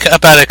about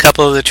a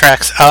couple of the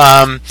tracks.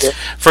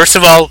 First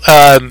of all,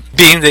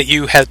 being that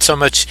you had so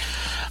much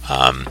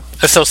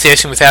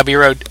association with Abbey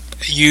Road,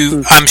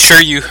 I'm sure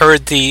you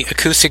heard the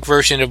acoustic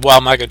version of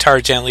While My Guitar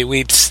Gently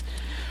Weeps.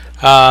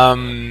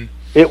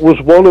 It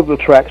was one of the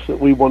tracks that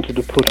we wanted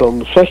to put on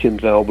the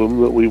Sessions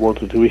album that we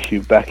wanted to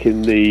issue back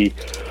in the,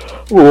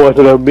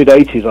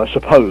 mid-80s, I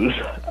suppose,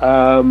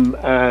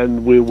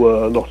 and we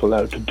were not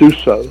allowed to do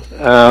so.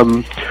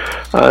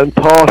 And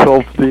part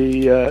of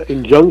the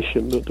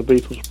injunction that the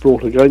Beatles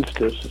brought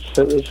against us,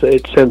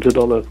 it centred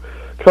on a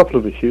couple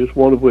of issues,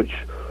 one of which,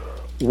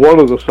 one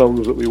of the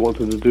songs that we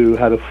wanted to do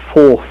had a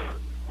fourth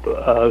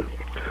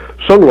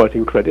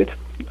songwriting credit,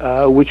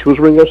 which was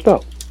Ringo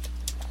Starr.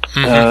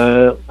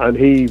 And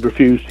he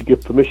refused to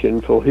give permission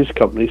for his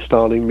company,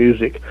 Starling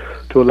Music,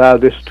 to allow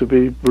this to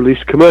be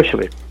released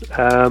commercially.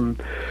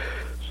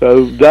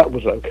 So that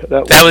was okay.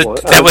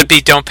 That would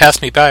be "Don't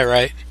Pass Me By,"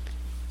 right?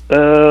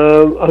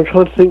 I'm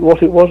trying to think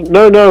what it was.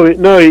 No.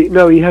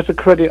 He has a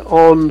credit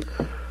on.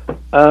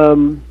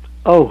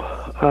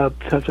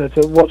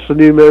 What's the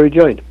New Mary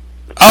Jane?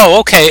 Oh,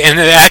 okay. And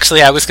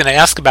actually, I was going to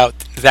ask about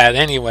that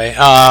anyway.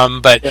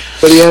 But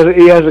he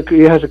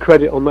has a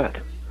credit on that.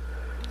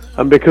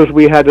 And because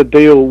we had a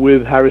deal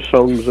with Harris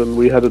Songs and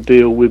we had a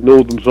deal with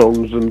Northern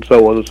Songs and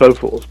so on and so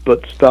forth,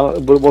 but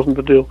it wasn't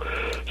the deal.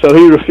 So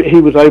he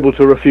was able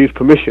to refuse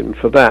permission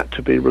for that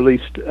to be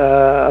released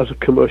as a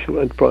commercial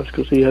enterprise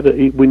because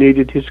we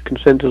needed his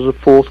consent as a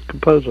fourth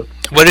composer.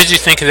 What did you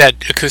think of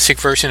that acoustic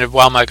version of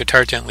While My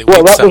Guitar Gently Weeps?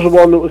 Well, that was the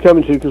one that we're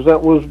coming to because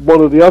that was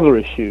one of the other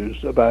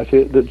issues about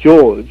it, that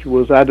George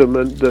was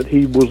adamant that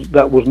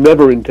that was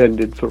never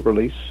intended for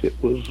release. It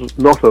was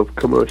not a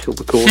commercial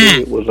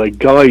recording. It was a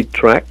guide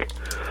track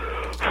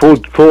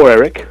for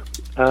Eric,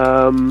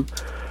 and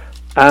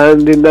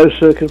in those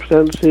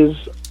circumstances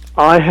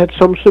I had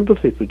some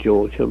sympathy for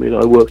George. I mean,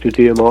 I worked at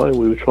EMI and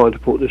we were trying to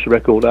put this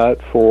record out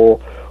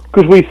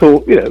because we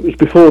thought, it was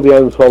before the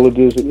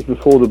anthologies, it was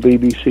before the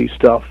BBC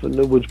stuff, and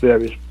there was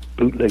various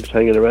bootlegs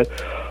hanging around,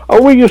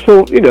 and we just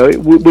thought,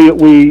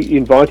 we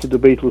invited the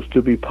Beatles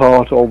to be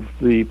part of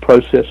the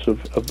process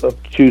of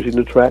choosing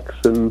the tracks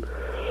and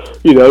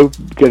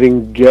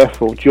getting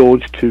Jeff or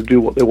George to do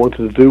what they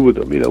wanted to do with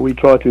them. We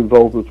tried to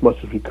involve them as much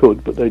as we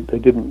could, but they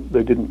didn't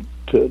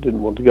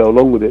want to go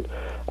along with it.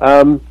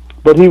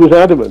 But he was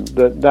adamant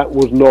that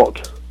was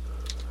not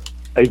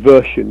a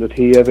version that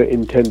he ever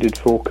intended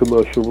for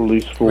commercial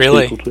release for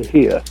people to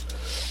hear.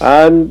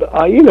 And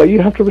you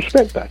have to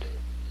respect that.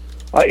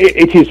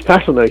 It is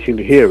fascinating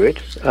to hear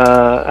it,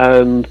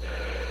 and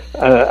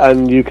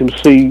you can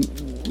see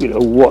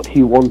what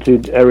he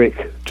wanted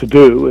Eric to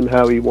do and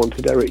how he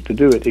wanted Eric to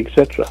do it,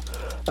 etc.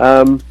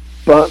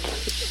 But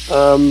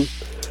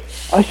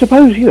I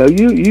suppose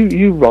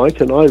you write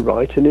and I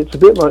write, and it's a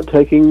bit like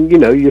taking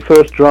your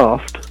first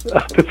draft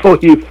before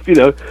you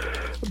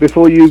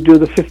do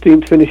the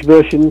 15th finished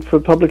version for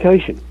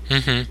publication.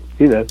 Do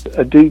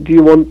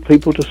you want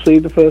people to see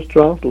the first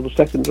draft or the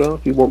second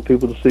draft? You want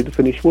people to see the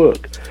finished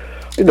work.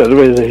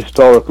 There is a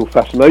historical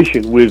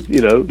fascination with,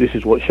 this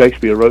is what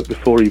Shakespeare wrote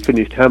before he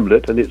finished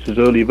Hamlet, and it's his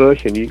early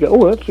version. You go,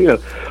 oh, that's,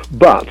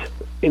 but,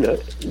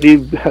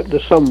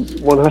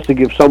 one has to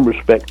give some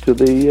respect to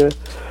the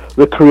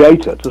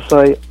creator to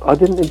say, I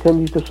didn't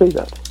intend you to see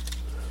that.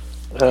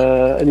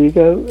 And you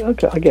go,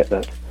 okay, I get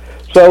that.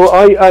 So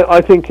I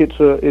think it's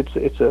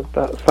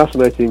a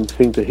fascinating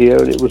thing to hear,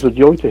 and it was a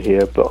joy to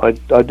hear. But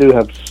I did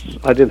have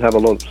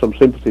some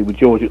sympathy with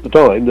George at the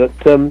time that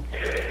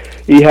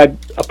he had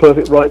a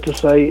perfect right to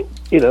say,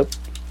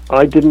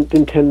 I didn't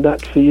intend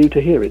that for you to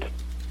hear it.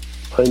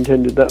 I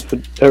intended that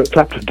for Eric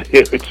Clapton to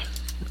hear it.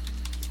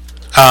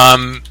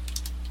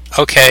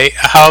 Okay,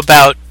 how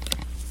about,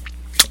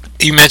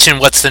 you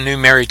mentioned What's the New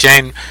Mary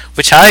Jane,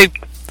 which I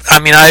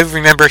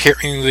remember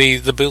hearing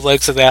the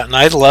bootlegs of that, and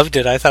I loved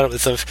it. I thought it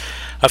was a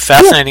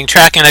fascinating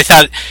track, and I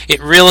thought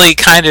it really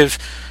kind of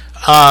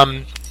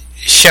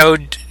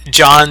showed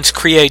John's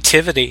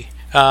creativity.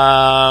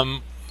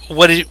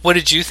 What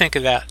did you think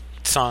of that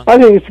song? I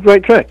think it's a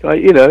great track.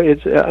 It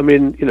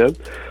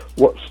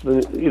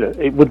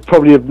would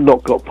probably have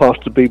not got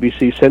past the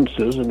BBC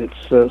censors, and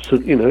it's the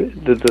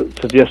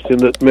suggestion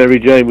that Mary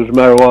Jane was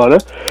marijuana,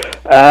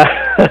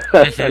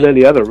 and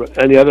any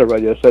other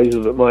radio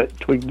stations that might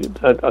tweak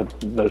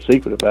it. No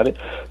secret about it.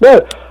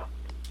 No,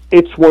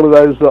 it's one of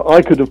those that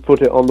I could have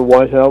put it on the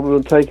White Album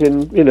and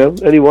taken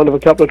any one of a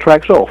couple of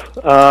tracks off.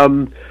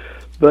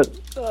 But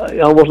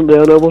I wasn't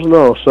there and I wasn't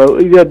asked. So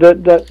yeah,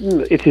 that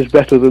it is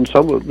better than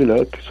some of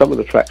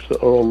the tracks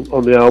that are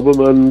on the album,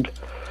 and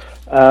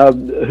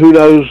who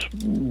knows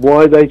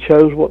why they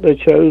chose what they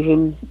chose,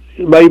 and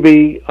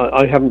maybe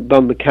I haven't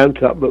done the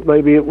count up, but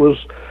maybe it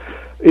was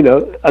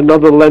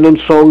another Lennon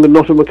song and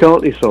not a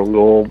McCartney song,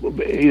 or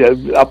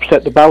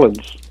upset the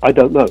balance. I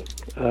don't know,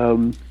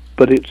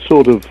 but it's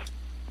sort of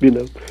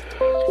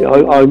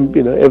I'm,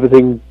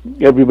 everything.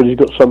 Everybody's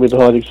got something to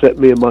hide except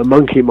me, and my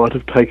monkey might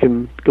have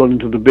gone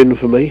into the bin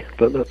for me.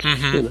 But that's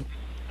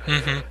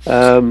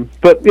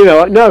but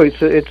no,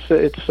 it's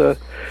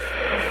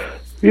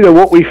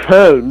what we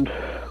found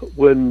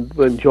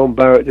when John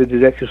Barrett did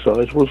his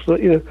exercise was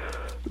that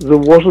there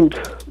wasn't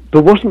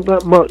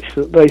that much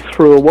that they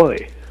threw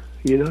away.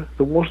 There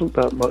wasn't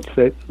that much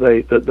that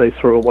they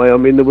threw away. I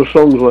mean, there were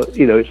songs like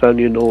It's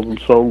Only a Northern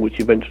Song, which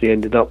eventually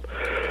ended up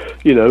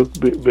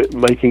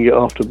making it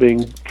after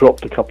being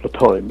dropped a couple of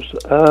times.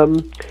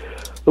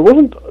 There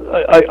wasn't.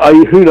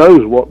 Who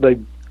knows what they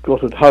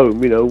got at home?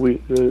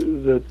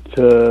 That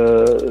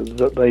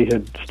they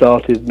had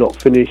started, not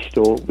finished,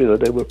 or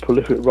they were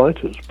prolific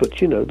writers. But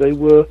they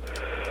were.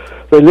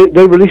 They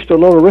released a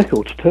lot of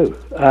records too.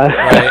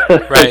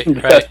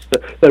 Right.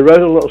 They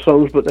wrote a lot of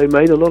songs, but they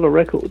made a lot of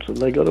records, and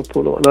they got to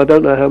put on. And I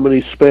don't know how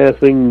many spare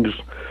things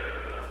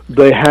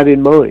they had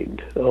in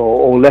mind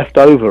or left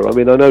over. I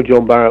mean, I know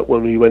John Barrett,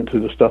 when we went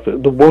through the stuff, there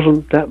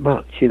wasn't that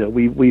much.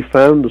 We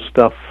found the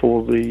stuff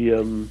for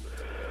the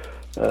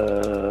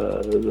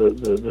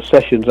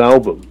Sessions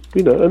album,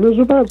 and there's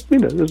about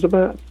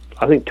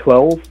I think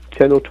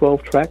 10 or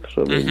 12 tracks.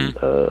 I mean,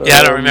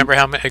 I don't remember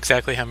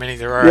exactly how many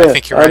there are. Yeah, I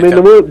think you're right. I mean,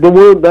 there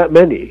weren't that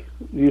many.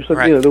 You said,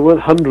 there weren't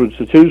hundreds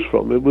to choose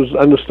from. It was,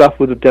 and the stuff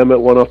with the demo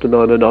 1 after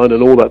 909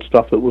 and all that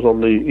stuff that was on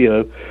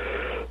the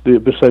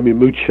Buscemi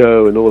Mood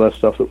show and all that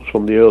stuff that was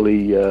from the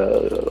early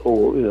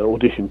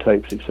audition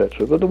tapes,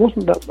 etc. But there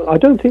wasn't that. I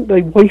don't think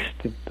they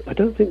wasted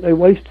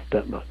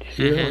that much.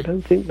 I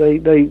don't think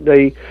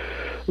they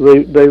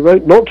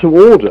wrote not to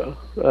order.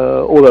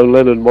 Although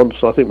Lennon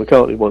once, I think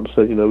McCartney once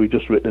said, we've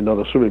just written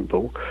another swimming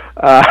pool,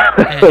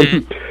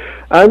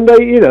 and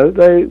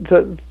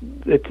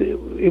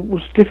it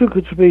was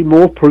difficult to be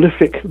more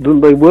prolific than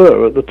they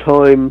were at the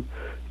time.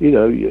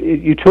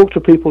 You talk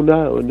to people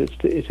now, and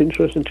it's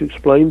interesting to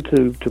explain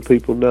to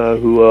people now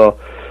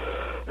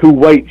who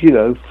wait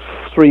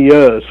 3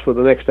 years for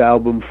the next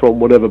album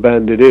from whatever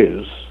band it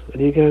is,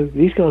 and you go,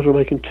 these guys are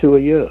making 2 a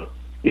year.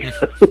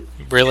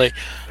 Really?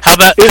 How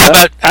about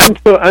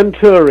and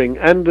touring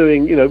and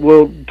doing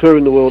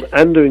touring the world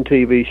and doing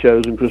TV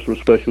shows and Christmas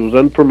specials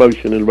and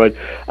promotion and radio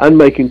and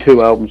making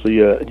 2 albums a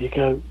year, and you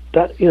go,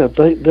 that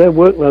their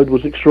workload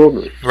was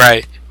extraordinary.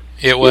 Right.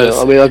 It was.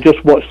 I mean, I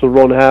just watched the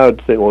Ron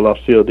Howard thing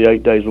last year, the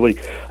 8 days a week,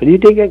 and you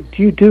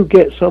do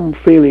get some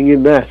feeling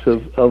in that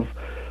of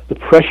the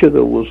pressure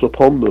that was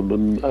upon them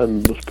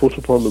and was put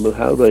upon them, and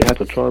how they had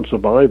to try and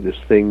survive this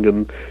thing.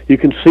 And you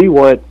can see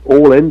why it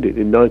all ended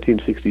in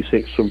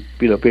 1966 from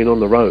being on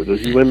the road,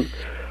 as you went,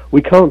 we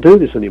can't do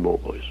this anymore,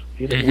 boys.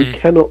 We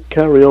cannot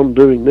carry on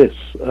doing this.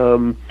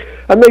 And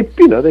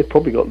they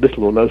probably got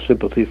little or no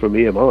sympathy from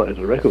EMI as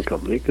a record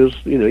company, because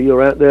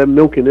you're out there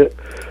milking it.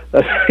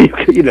 You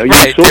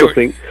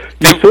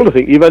sort of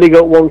think you've only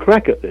got one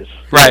crack at this.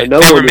 Right. No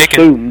one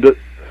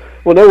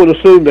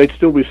assumed they'd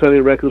still be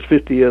selling records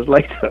 50 years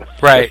later.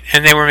 Right,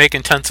 and they were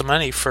making tons of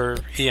money for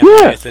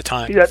EMI at the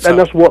time. Yeah, and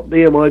that's what the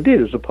EMI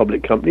did as a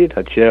public company. It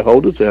had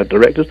shareholders, it had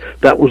directors.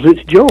 That was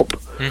its job.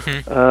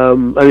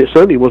 And it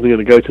certainly wasn't going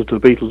to go to the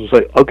Beatles and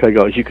say, "Okay,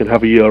 guys, you can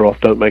have a year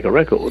off. Don't make a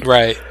record."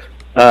 Right.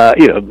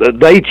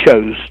 They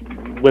chose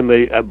when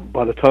they,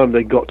 by the time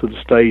they got to the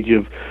stage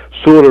of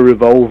sort of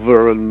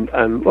Revolver and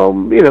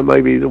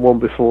maybe the one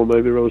before,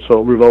 maybe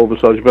Revolver,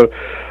 Sergeant,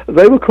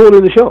 they were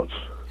calling the shots.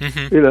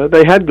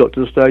 They had got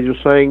to the stage of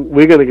saying,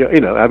 we're going to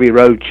go, Abbey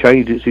Road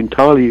changed its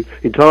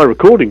entire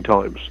recording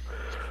times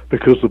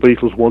because the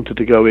Beatles wanted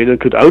to go in and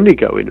could only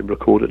go in and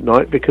record at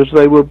night because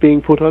they were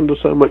being put under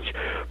so much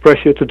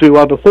pressure to do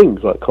other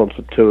things like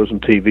concert tours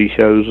and TV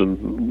shows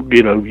and,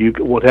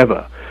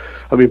 whatever.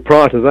 I mean,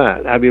 prior to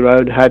that, Abbey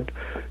Road had,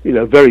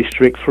 very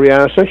strict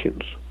 3-hour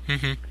sessions.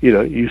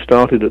 You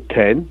started at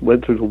 10,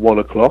 went through to 1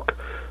 o'clock,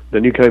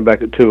 then you came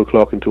back at 2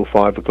 o'clock until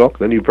 5 o'clock,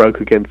 then you broke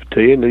again for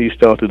tea, and then you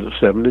started at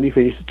 7, and you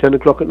finished at 10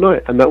 o'clock at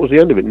night, and that was the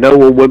end of it. No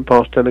one went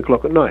past 10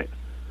 o'clock at night.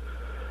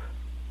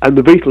 And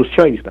the Beatles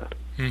changed that.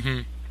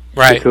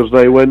 Right. Because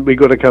they went, we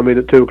got to come in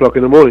at 2 o'clock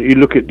in the morning. You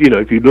look at,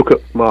 if you look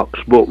at Mark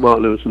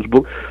Lewison's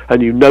book,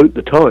 and you note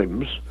the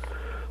times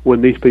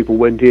when these people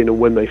went in and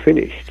when they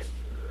finished,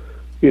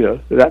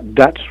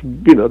 that's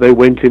they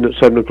went in at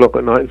 7 o'clock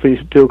at night and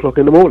finished at 2 o'clock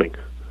in the morning.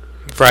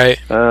 Right.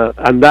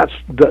 And that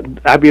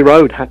Abbey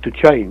Road had to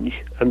change,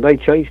 and they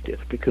changed it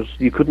because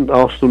you couldn't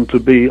ask them to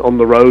be on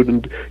the road.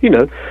 And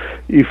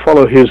you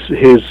follow his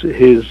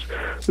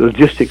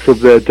logistics of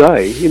their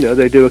day.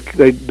 They do a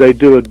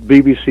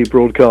BBC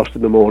broadcast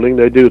in the morning,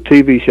 they do a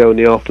TV show in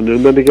the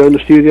afternoon, then they go in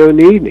the studio in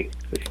the evening.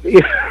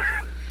 It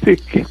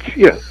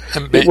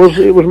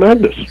was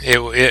madness.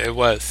 It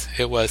was.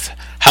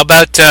 How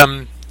about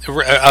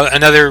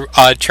another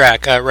odd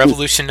track,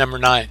 Revolution Number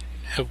 9?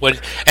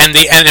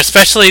 And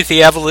especially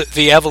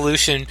the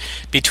evolution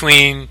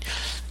between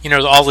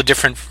all the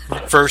different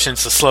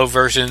versions, the slow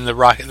version, the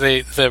rock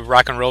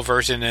and roll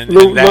version, and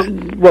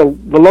that. Well,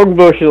 the long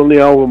version on the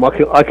album,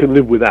 I can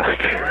live with that.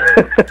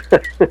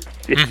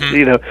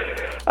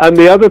 And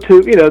the other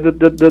two,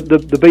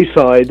 the B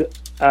side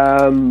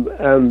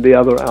and the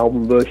other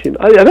album version.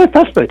 Yeah, that's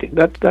fascinating.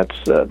 That's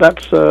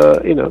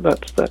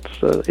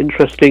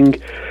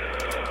interesting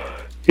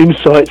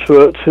insights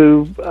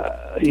to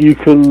you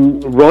can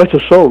write a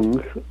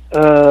song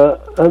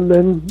and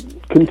then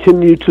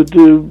continue to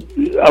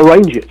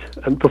arrange it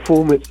and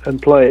perform it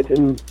and play it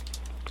in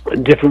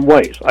different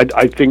ways.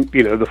 I think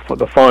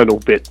the final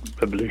bit,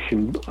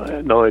 Evolution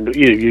 9.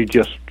 You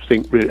just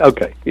think really,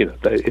 okay,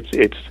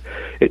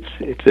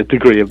 it's a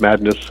degree of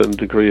madness and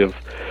degree of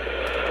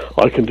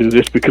I can do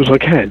this because I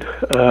can,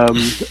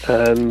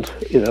 and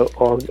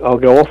I'll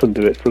go off and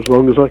do it for as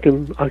long as I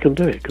can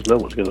do it, because no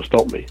one's going to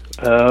stop me.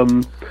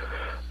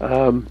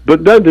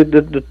 But no,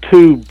 the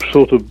two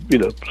sort of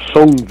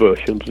song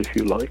versions, if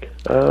you like,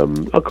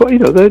 are quite,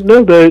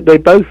 they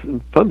both,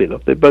 funnily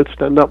enough, they both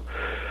stand up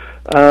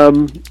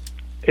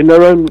in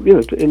their own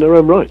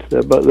right.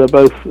 They're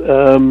both.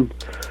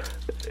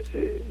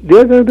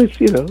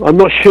 I'm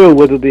not sure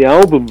whether the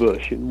album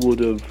version would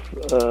have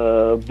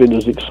been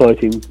as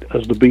exciting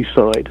as the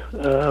B-side,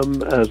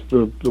 as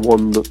the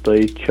one that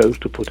they chose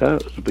to put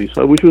out as the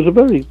B-side, which was a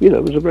very,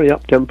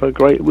 up-tempo,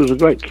 it was a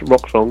great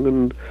rock song,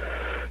 and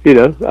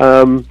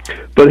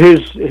but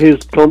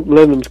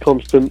Lennon's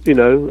constant,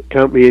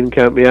 count me in,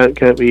 count me out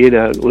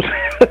was.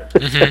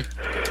 Mm-hmm.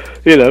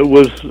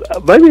 Was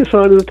maybe a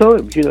sign of the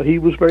times. He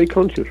was very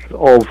conscious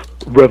of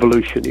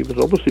revolution. He was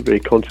obviously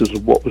very conscious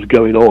of what was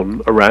going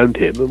on around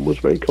him, and was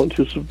very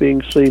conscious of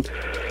being seen.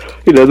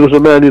 There was a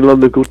man in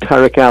London called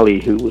Tariq Ali,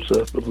 who was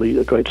a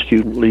great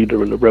student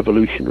leader and a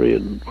revolutionary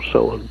and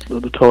so on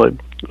at the time,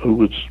 who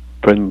was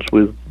friends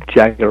with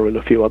Jagger and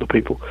a few other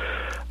people.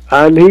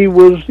 And he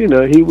was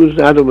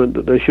adamant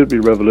that there should be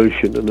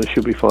revolution and there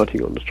should be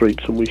fighting on the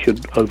streets, and we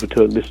should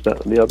overturn this,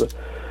 that, and the other.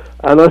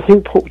 And I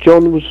think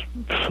John was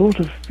sort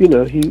of, he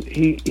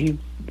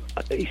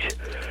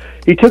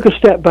took a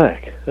step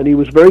back, and he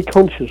was very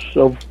conscious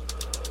of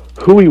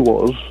who he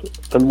was,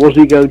 and was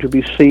he going to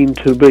be seen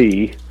to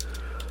be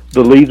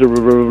the leader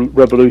of a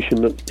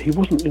revolution that he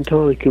wasn't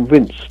entirely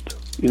convinced.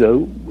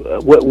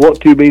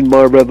 What do you mean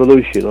by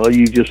revolution? Are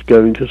you just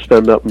going to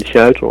stand up and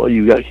shout, or are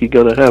you actually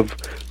going to have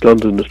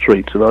guns in the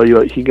streets, and are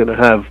you actually going to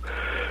have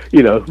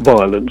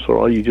violence, or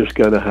are you just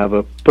going to have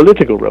a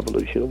political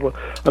revolution?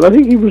 And I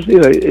think he was,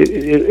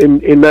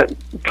 in that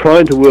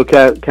trying to work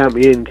out, count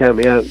me in, count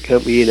me out,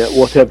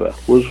 whatever.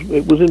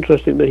 It was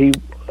interesting that he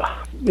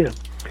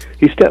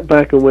stepped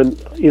back and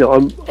went,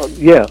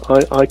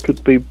 I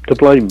could be to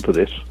blame for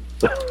this.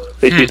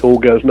 It all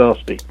goes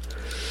nasty.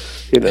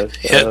 Yeah,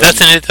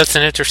 that's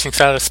an interesting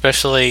thought,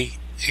 especially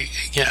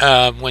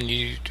when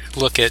you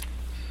look at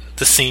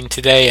the scene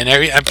today,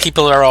 and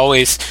people are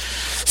always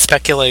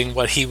speculating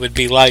what he would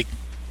be like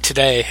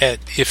today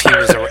if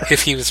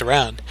he was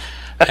around,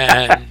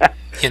 and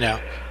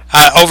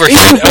over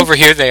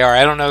here they are.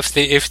 I don't know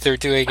if they're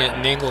doing it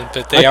in England,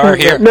 but they are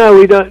here. No,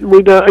 we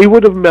don't. He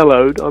would have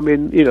mellowed. I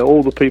mean,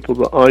 all the people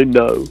that I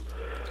know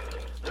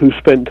who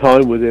spent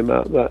time with him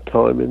at that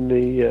time in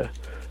the.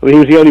 He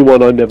was the only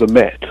one I never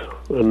met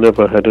and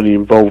never had any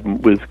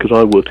involvement with, because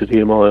I worked at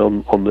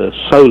EMI on their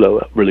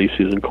solo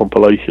releases and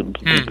compilations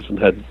and things, and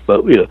had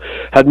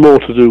more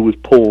to do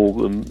with Paul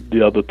than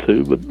the other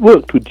two, but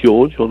worked with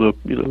George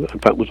in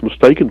fact was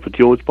mistaken for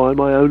George by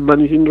my own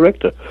managing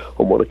director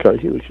on one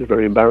occasion, which is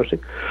very embarrassing,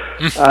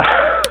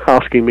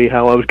 asking me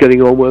how I was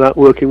getting on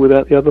working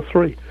without the other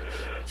three.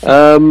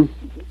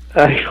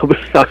 I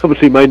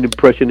obviously made an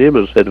impression on him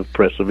as head of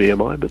press of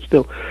EMI, but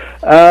still.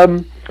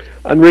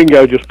 And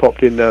Ringo just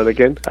popped in now and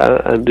again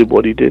and did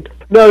what he did.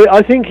 No,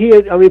 I think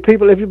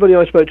everybody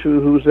I spoke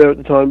to who was there at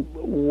the time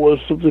was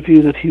of the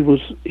view that he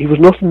was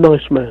not a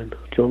nice man,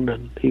 John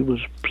Lennon. He was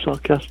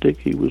sarcastic.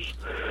 He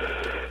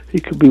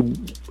could be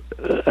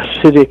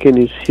acidic in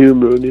his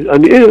humour,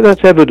 and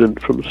that's evident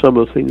from some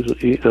of the things that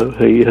he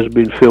has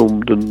been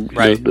filmed and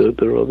right.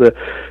 There are there.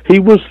 He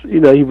was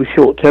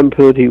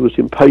short-tempered. He was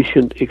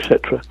impatient,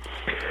 etc.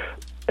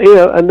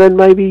 And then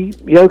maybe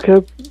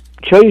Yoko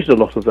changed a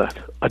lot of that.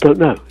 I don't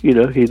know.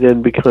 He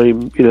then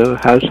became,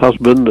 house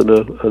husband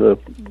and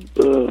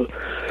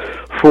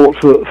fought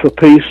for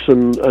peace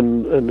and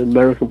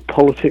American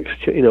politics.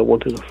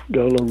 Wanted to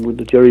go along with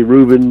the Jerry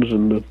Rubins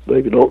and the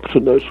David Ox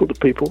and those sort of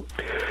people.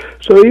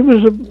 So he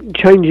was a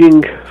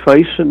changing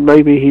face, and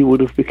maybe he would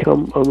have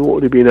become. What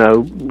would he be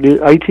now?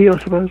 80, I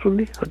suppose,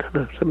 wouldn't he? I don't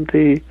know.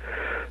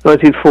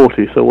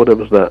 1940. So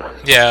whatever's that.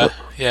 Yeah.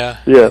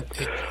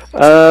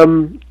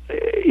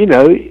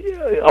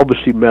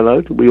 Obviously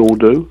mellowed, we all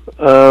do.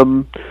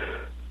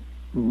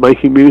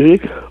 Making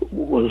music,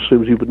 one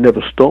assumes he would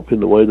never stop in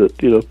the way that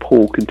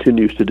Paul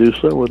continues to do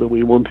so, whether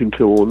we want him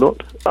to or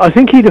not. I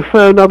think he'd have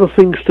found other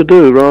things to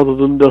do rather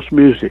than just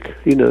music.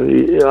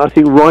 I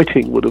think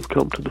writing would have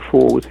come to the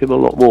fore with him a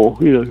lot more.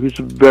 He's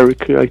very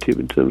creative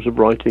in terms of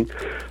writing.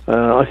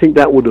 I think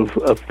that would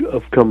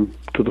have come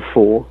to the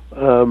fore.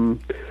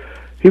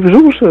 He was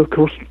also, of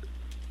course,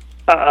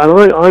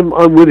 and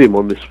I'm with him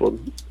on this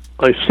one.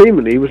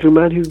 Seemingly, he was a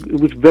man who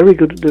was very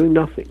good at doing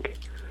nothing.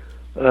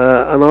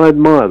 and I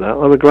admire that.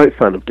 I'm a great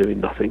fan of doing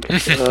nothing.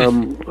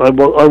 I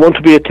want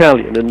to be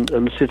Italian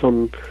and sit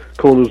on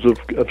corners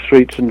of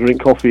streets and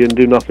drink coffee and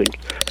do nothing.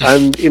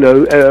 And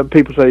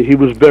people say he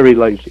was very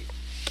lazy.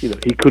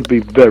 He could be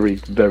very,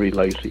 very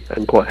lazy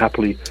and quite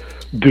happily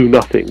do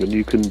nothing. And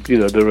you can,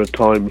 there are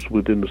times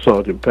within the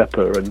Sergeant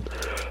Pepper, and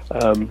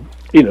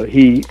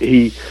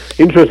he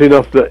interesting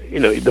enough that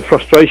the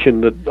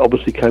frustration that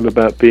obviously came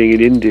about being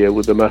in India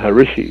with the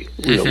Maharishi.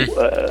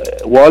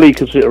 While he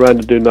could sit around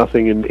and do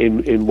nothing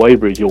in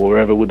Weybridge or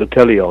wherever with the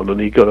telly on, and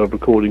he got a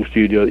recording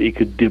studio that he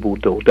could dibble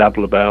or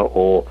dabble about,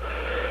 or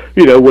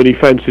when he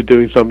fancied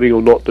doing something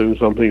or not doing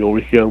something, or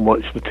he could go and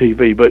watch the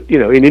TV. But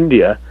in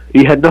India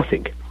he had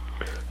nothing.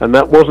 And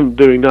that wasn't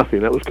doing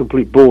nothing. That was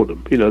complete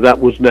boredom. That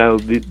was now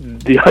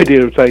the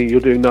idea of saying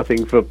you're doing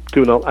nothing for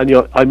 2.5.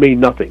 And I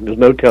mean nothing. There's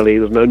no telly.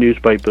 There's no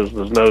newspapers.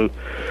 There's no,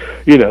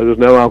 there's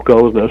no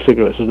alcohol. There's no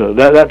cigarettes. There's no.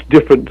 That's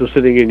different to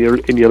sitting in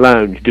your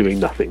lounge doing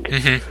nothing.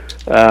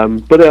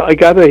 But I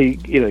gather he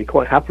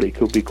quite happily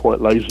could be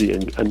quite lazy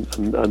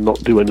and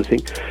not do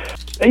anything.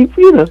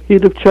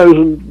 He'd have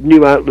chosen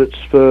new outlets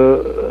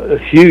for a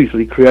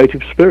hugely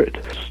creative spirit.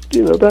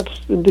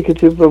 That's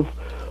indicative of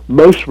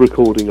most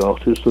recording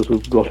artists that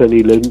have got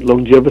any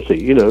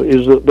longevity,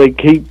 is that they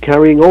keep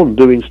carrying on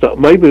doing stuff.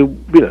 Maybe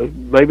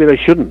they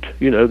shouldn't.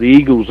 The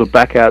Eagles are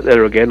back out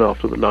there again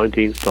after the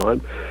 19th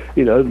time.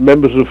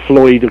 Members of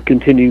Floyd are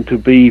continuing to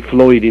be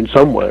Floyd in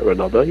some way or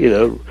another.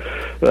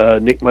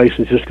 Nick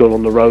Mason's just gone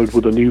on the road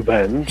with a new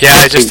band. Yeah,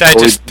 I just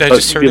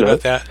heard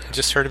about that.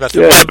 Just heard about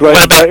that.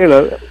 What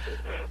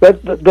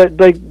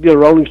about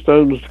Rolling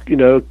Stones,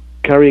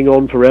 carrying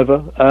on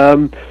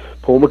forever.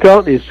 Paul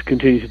McCartney's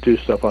continued to do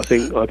stuff. I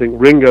think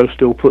Ringo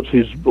still puts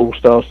his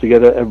all-stars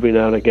together every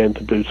now and again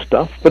to do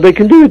stuff, but they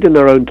can do it in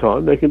their own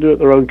time. They can do it at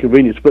their own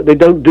convenience, but they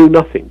don't do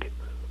nothing.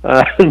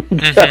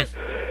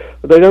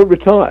 They don't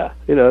retire.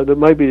 That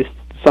maybe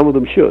some of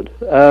them should.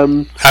 I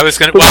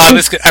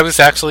was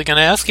actually going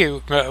to ask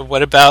you,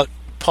 what about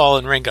Paul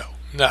and Ringo?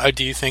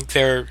 Do you think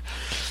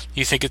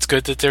it's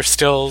good that they're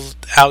still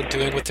out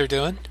doing what they're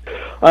doing?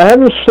 I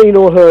haven't seen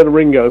or heard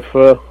Ringo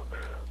for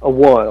a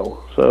while.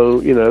 So,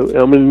 he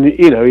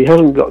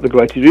hasn't got the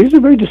greatest. He's a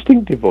very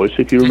distinctive voice.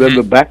 If you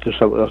remember back to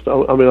some of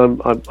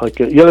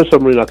that, Yellow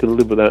Submarine I can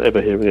live without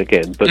ever hearing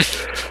again. But,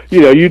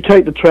 you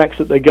take the tracks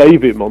that they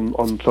gave him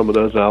on some of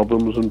those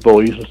albums and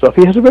Boys and stuff.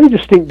 He has a very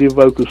distinctive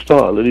vocal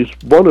style, and he's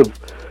one of.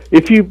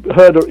 If you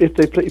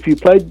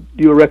played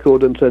your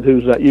record and said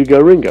who's that, you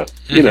go Ringo.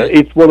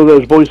 It's one of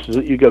those voices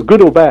that you go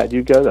good or bad.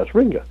 You go that's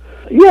Ringo.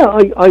 Yeah,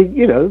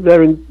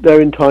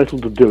 they're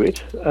entitled to do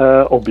it.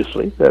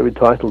 Obviously, they're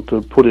entitled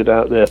to put it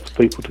out there for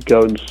people to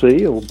go and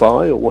see or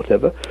buy or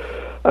whatever,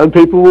 and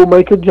people will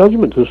make a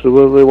judgment as to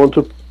whether they want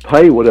to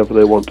pay whatever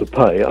they want to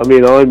pay.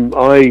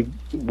 I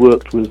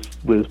worked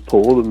with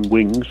Paul and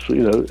Wings,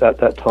 at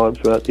that time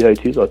throughout the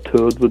 80s. I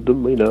toured with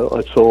them.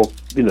 I saw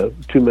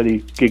too many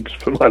gigs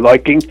for my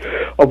liking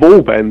of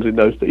all bands in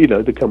those. You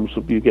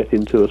get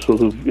into a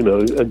sort of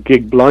a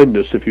gig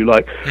blindness, if you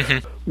like.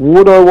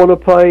 Would I want to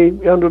pay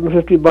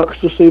 $150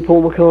 to see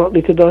Paul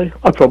McCartney today?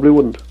 I probably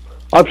wouldn't.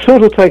 I've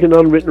sort of taken an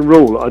unwritten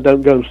rule. I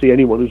don't go and see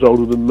anyone who's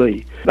older than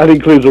me. That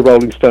includes the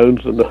Rolling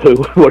Stones and the Who,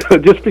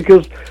 just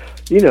because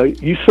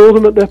you saw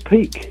them at their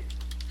peak.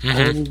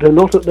 And they're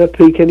not at their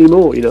peak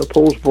anymore.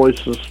 Paul's voice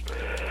has,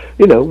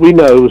 we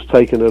know has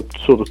taken a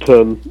sort of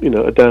turn,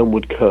 a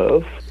downward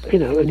curve.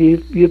 And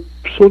you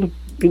sort of,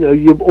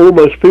 you're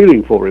almost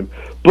feeling for him.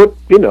 But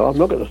I'm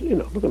not going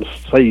to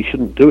say you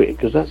shouldn't do it,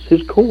 because that's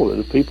his call.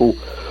 And people,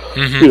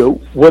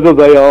 whether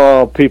they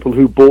are people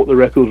who bought the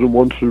records and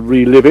want to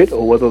relive it,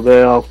 or whether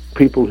they are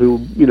people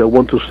who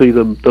want to see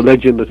the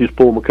legend that is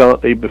Paul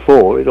McCartney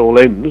before it all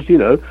ends,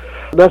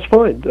 that's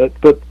fine.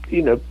 But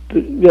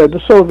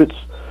some of it's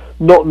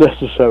not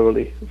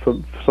necessarily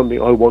from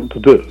something I want to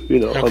do.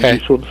 I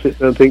sort of sit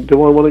there and think,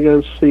 do I want to go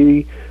and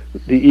see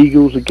the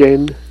Eagles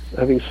again,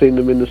 having seen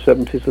them in the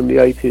 70s and the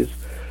 80s?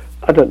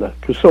 I don't know,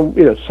 because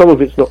some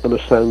of it's not going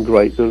to sound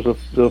great. There's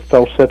the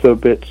falsetto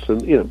bits,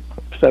 and it's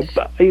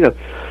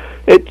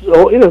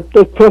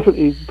they're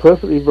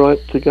perfectly right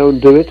to go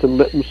and do it and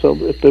let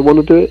themselves, if they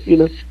want to do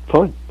it,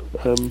 fine.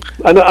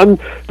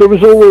 And there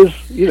was always,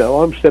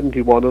 I'm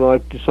 71 and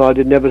I've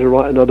decided never to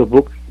write another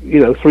book,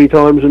 3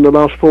 times in the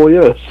last 4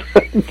 years.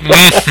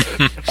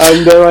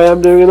 And there I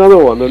am doing another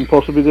one, and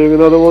possibly doing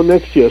another one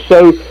next year.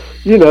 So,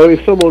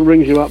 if someone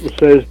rings you up and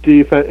says, do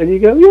you and you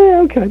go,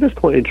 yeah, okay, that's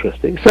quite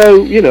interesting.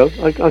 So,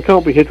 I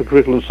can't be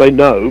hypocritical and say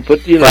no,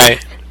 but,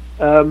 right.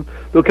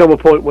 There'll come a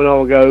point when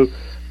I'll go,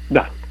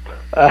 no.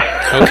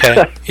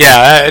 Okay.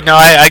 Yeah,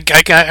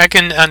 I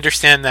can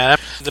understand that.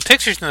 The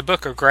pictures in the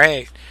book are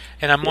great.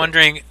 And I'm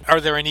wondering, are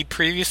there any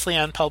previously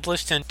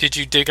unpublished? And did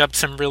you dig up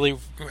some really?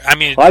 I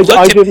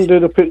didn't do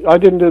the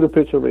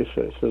picture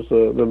research.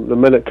 The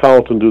men at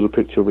Carlton do the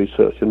picture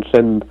research and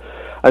send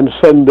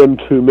them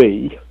to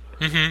me,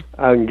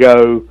 and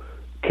go,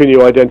 can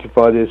you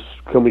identify this?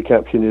 Can we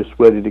caption this?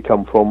 Where did it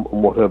come from?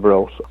 And whatever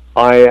else.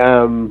 I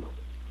am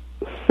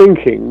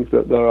thinking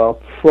that there are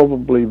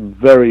probably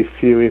very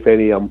few, if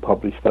any,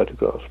 unpublished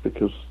photographs,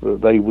 because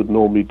they would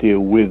normally deal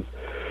with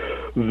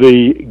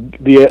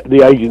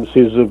the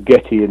agencies of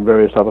Getty and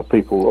various other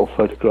people of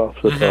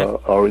photographs that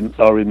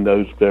are in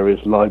those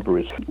various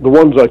libraries. The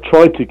ones I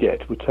tried to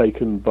get were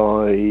taken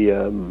by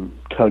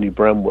Tony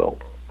Bramwell,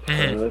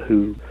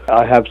 who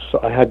I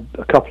had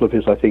a couple of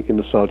his, I think, in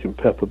the Sgt.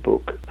 Pepper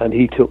book, and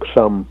he took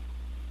some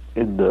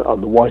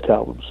on the White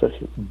Album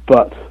session,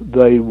 but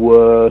they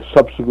were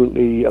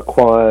subsequently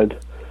acquired.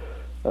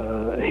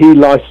 He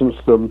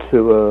licensed them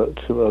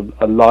to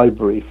a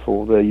library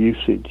for their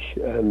usage,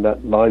 and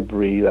that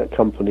library, that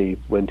company,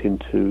 went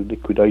into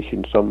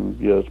liquidation some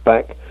years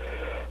back.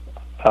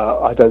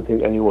 I don't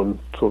think anyone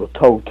sort of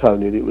told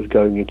Tony that it was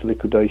going into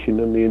liquidation,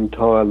 and the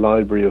entire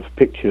library of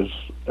pictures,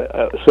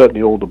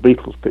 certainly all the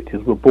Beatles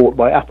pictures, were bought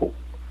by Apple.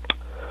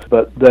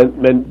 But that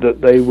meant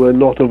that they were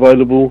not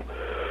available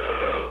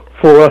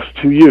for us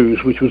to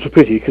use, which was a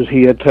pity, because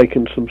he had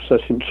taken some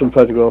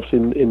photographs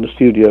in the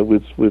studio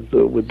with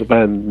the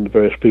band and the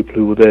various people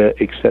who were there,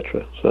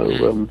 etc.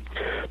 So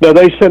no,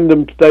 they send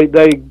them.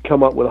 They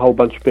come up with a whole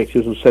bunch of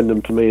pictures and send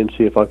them to me, and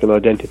see if I can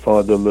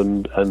identify them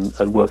and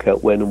work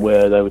out when and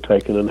where they were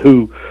taken and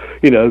who.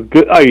 You're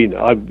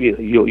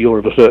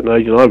of a certain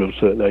age and I'm of a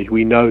certain age.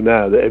 We know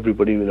now that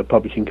everybody in a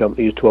publishing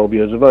company is 12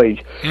 years of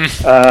age,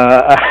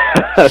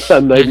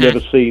 and they've never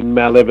seen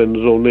Mal Evans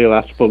or Neil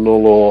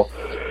Aspinall or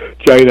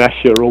Jane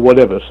Asher or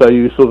whatever. So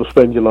you sort of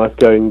spend your life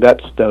going,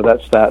 that's that,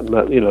 and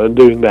that, and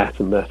doing that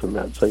and that and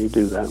that. So you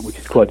do that, which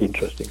is quite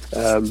interesting.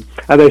 And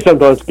they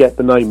sometimes get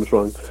the names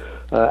wrong.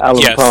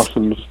 Alan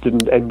Parsons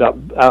didn't end up.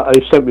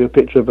 He sent me a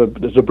picture of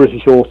there's a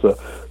British author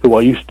who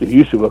I used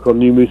to work on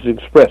New Music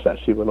Express,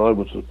 actually, when I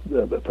was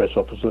a press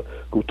officer,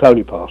 called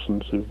Tony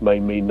Parsons, who may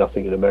mean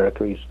nothing in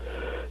America.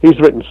 He's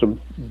written some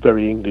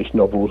very English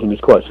novels and is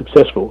quite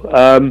successful.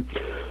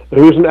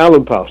 Who isn't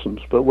Alan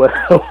Parsons, but when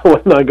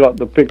I got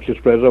the picture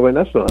spreads, I went,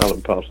 that's not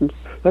Alan Parsons,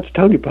 that's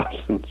Tony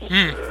Parsons.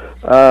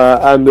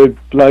 And the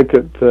bloke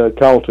at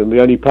Carlton,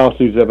 the only Parsons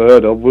he's ever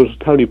heard of was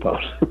Tony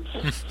Parsons.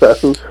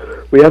 So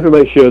we have to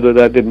make sure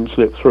that didn't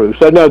slip through.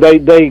 So no, they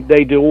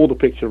do all the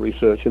picture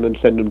research and then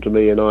send them to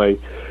me, and I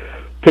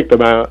pick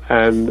them out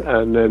and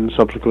then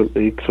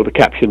subsequently sort of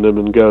caption them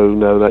and go,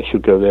 no, that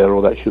should go there,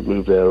 or that should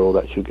move there, or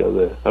that should go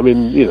there. I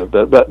mean,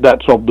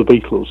 that's of the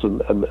Beatles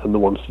and the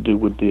ones to do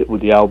with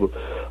the album.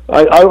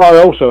 I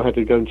also had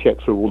to go and check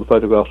through all the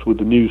photographs with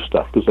the new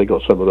stuff, because they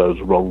got some of those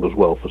wrong as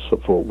well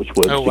for which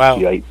weren't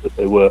 68, but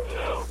they were.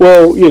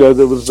 Well,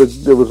 there was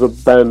a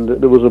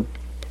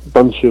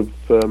bunch of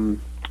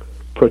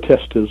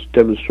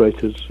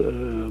demonstrators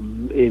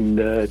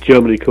in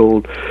Germany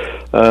called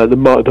the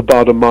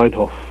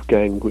Baader-Meinhof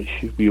gang, which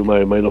you may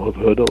or may not have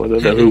heard of. I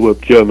don't know, who were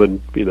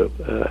German,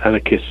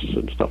 anarchists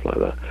and stuff like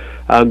that.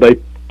 And they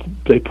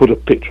put a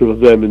picture of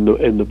them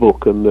in the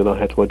book, and then I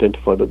had to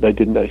identify that they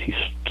didn't actually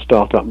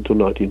start up until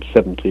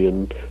 1970,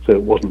 and so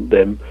it wasn't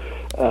them.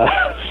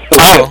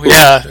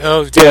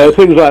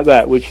 Things like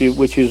that, which is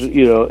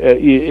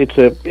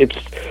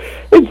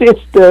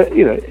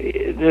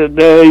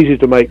they're easy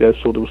to make those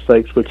sort of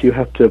mistakes, but you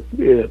have to,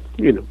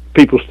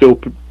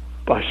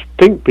 I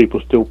think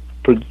people still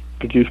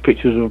produce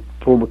pictures of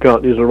Paul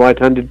McCartney as a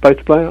right-handed bass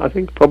player. I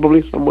think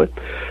probably somewhere.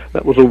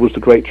 That was always the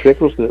great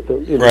trick, wasn't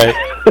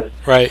it?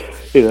 Right.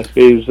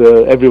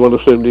 Everyone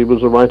assumed he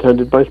was a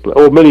right-handed bass player,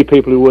 or many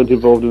people who weren't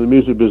involved in the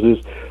music business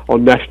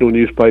on national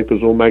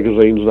newspapers or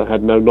magazines that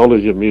had no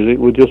knowledge of music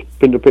would just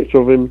print a picture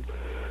of him,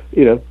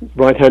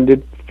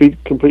 right-handed,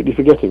 completely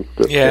forgetting.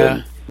 But,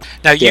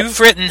 now you've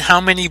written how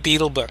many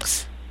Beatle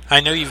books? I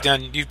know you've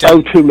done.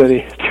 Oh, too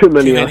many.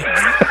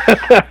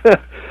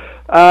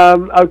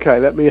 Okay,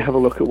 let me have a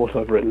look at what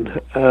I've written.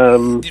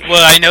 Well,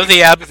 I know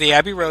the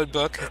Abbey Road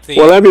book.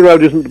 Abbey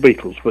Road isn't the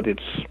Beatles, but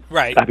it's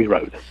Abbey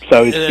Road.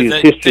 So it's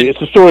history. It's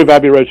the story of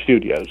Abbey Road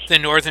Studios. The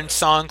Northern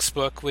Songs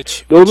book,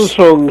 Northern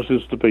Songs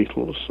is the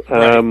Beatles.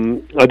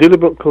 I did a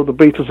book called The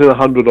Beatles in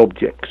 100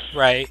 Objects.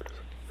 Right.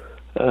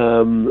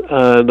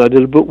 And I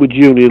did a book with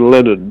Julian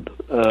Lennon.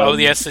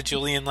 The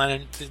Julian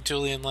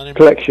Lennon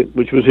collection,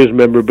 which was his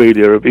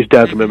memorabilia, of his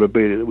dad's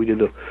memorabilia. That we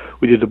did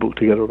a book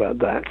together about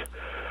that.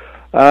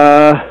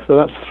 So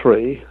that's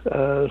 3.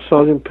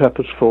 Sgt.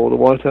 Pepper's 4. The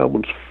White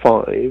Album's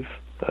 5.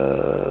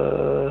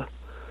 I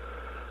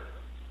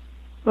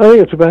think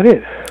that's about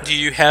it. Do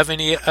you have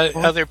any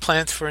other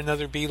plans for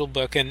another Beatle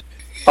book? And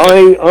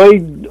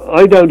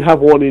I don't have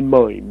one in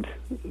mind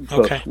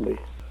personally.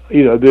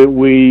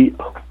 Okay.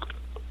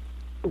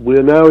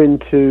 We're now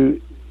into,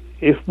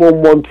 if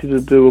one wanted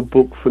to do a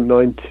book for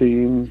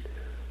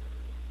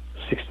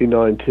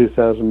 1969,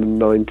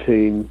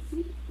 2019,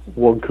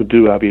 one could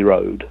do Abbey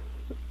Road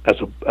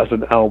as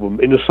an album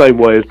in the same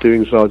way as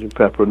doing Sgt.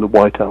 Pepper and the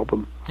White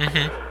Album.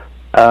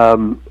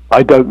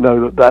 I don't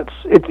know that's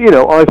it.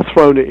 I've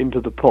thrown it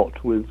into the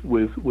pot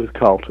with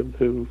Carlton,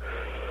 who,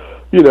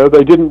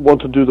 they didn't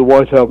want to do the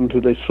White Album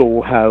until they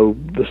saw how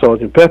the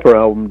Sgt. Pepper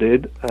album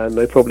did, and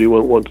they probably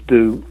won't want to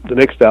do the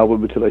next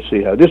album until they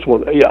see how this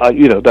one.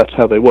 That's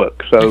how they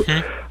work. So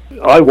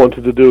I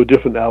wanted to do a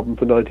different album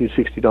for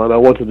 1969. I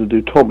wanted to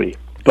do Tommy.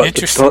 But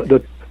Interesting.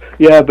 but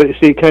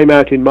see, it came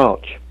out in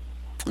March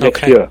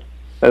next year,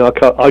 and I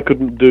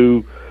couldn't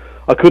do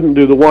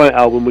the White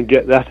album and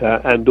get that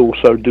out, and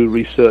also do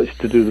research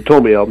to do the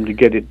Tommy album to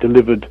get it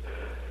delivered.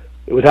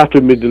 It would have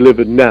to be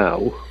delivered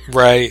now,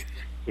 right?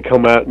 To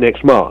come out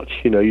next March.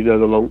 The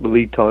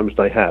lead times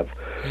they have.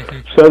 Mm-hmm.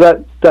 So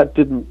that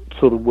didn't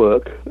sort of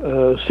work.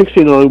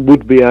 69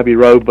 would be Abbey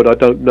Road, but I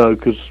don't know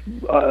because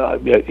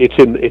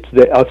it's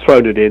there. I've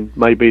thrown it in.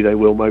 Maybe they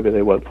will, maybe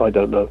they won't. I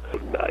don't know.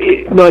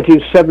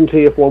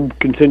 1970, if one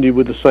continued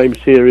with the same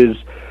series,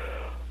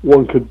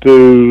 one could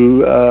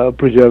do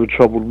Bridge Over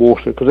Troubled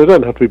Water, because they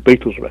don't have to be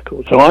Beatles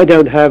records. So I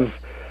don't have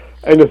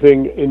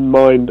anything in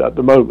mind at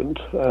the moment.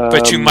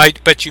 But you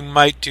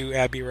might do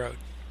Abbey Road.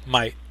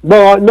 Might.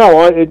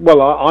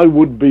 Well, I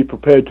would be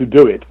prepared to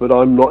do it, but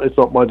I'm not. It's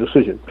not my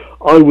decision.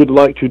 I would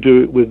like to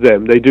do it with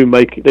them. They do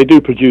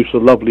produce a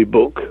lovely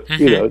book.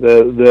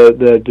 Mm-hmm.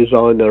 Their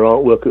design, their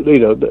artwork.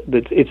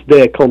 It's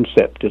their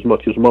concept as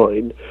much as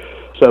mine.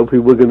 So if we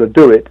were going to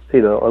do it,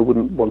 I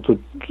wouldn't want to,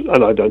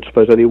 and I don't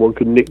suppose anyone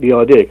could nick the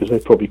idea because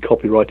they've probably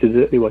copyrighted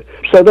it anyway.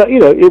 So that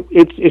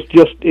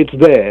it's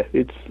there.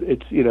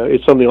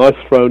 It's something I've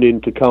thrown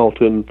into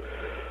Carlton,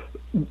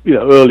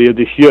 earlier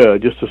this year,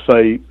 just to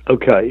say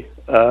okay,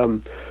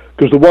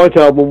 because the White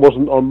Album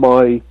wasn't on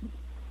my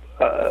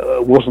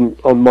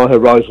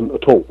horizon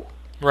at all.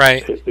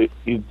 Right.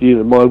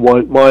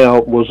 My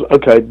album was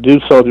okay. Do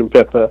Sgt.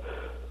 Pepper.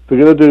 If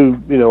we're going to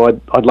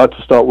do, I'd like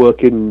to start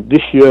working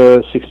this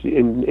year,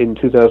 in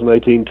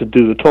 2018, to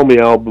do the Tommy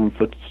album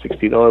for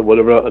 69,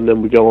 whatever, and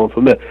then we go on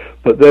from there.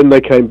 But then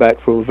they came back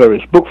from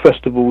various book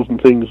festivals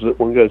and things that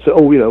one goes,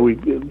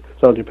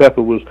 Sgt.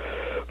 Pepper was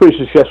pretty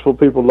successful,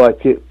 people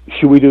liked it,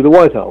 should we do the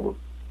White Album?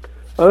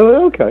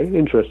 Okay,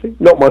 interesting.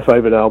 Not my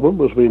favourite album,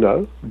 as we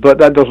know, but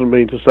that doesn't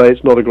mean to say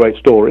it's not a great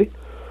story.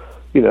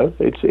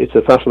 It's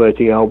a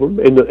fascinating album,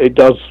 in that it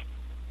does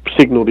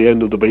signal the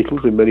end of the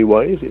Beatles in many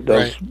ways. It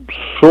does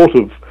sort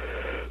of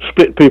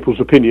split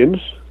people's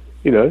opinions,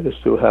 as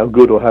to how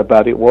good or how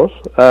bad it was.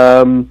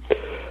 And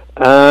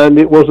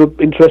it was an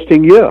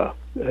interesting year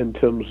in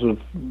terms of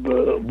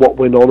what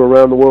went on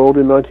around the world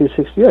in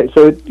 1968.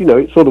 So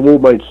it sort of all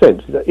made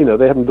sense. They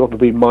haven't got to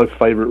be my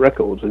favourite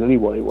records in any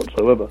way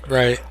whatsoever.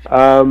 Right.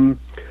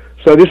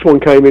 So this one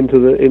came into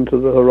the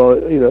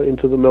horizon,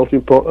 into the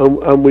melting pot,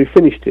 and we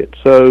finished it.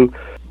 So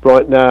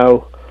right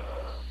now,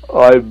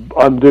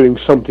 I'm doing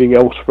something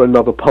else for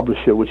another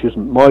publisher, which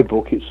isn't my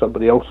book. It's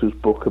somebody else's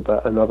book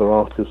about another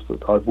artist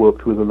that I've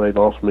worked with, and they've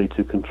asked me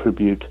to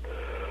contribute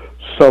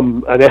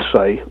an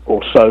essay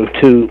or so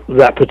to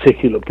that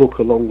particular book,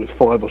 along with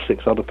 5 or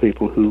 6 other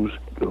people who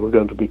are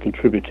going to be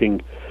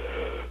contributing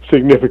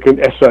significant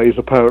essays,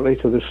 apparently,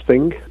 to this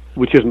thing,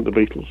 which isn't the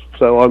Beatles.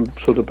 So I'm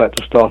sort of about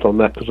to start on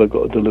that, because I've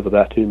got to deliver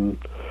that in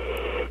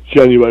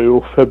January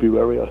or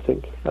February, I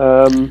think.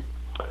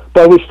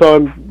 By which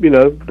time,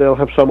 they'll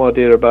have some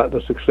idea about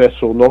the success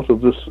or not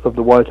of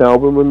the White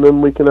Album, and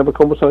then we can have a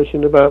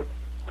conversation about,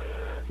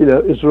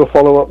 is there a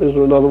follow-up, is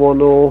there another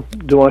one, or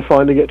do I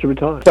finally get to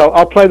retire? So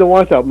I'll play the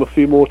White Album a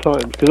few more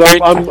times, because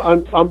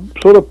I'm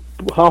sort of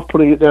half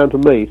putting it down to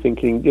me,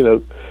 thinking, is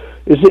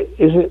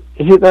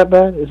it that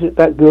bad? Is it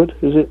that good?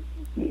 Is it,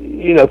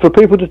 for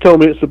people to tell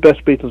me it's the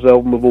best Beatles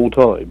album of all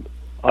time,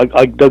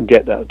 I don't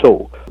get that at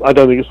all. I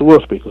don't think it's the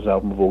worst Beatles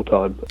album of all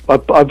time.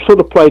 I've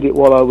sort of played it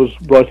while I was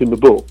writing the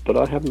book, but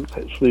I haven't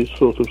actually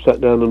sort of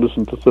sat down and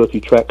listened to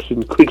 30 tracks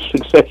in quick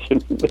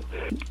succession.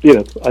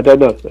 I don't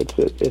know.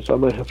 I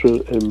might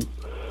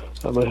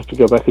have to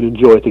go back and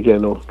enjoy it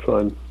again, or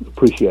try and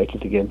appreciate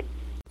it again.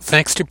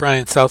 Thanks to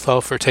Brian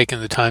Southall for taking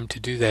the time to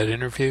do that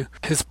interview.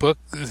 His book,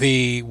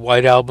 The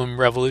White Album,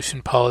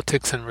 Revolution,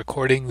 Politics, and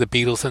Recording, The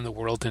Beatles and the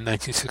World in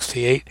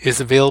 1968,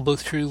 is available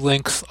through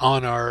links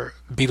on our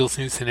Beatles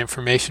News and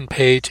Information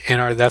page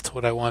and our That's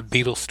What I Want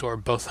Beatles store,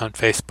 both on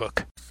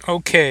Facebook.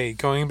 Okay,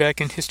 going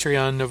back in history,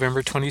 on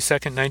November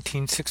 22nd,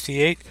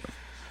 1968,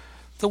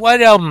 the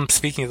White Album,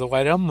 speaking of the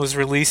White Album, was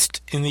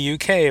released in the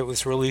UK. It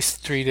was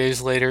released 3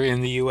 days later in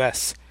the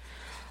US.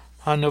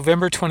 On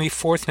November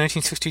 24th,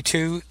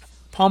 1962,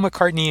 Paul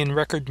McCartney in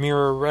Record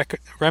Mirror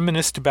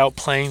reminisced about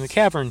playing the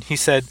Cavern. He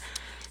said,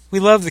 "We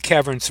love the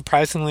Cavern.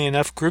 Surprisingly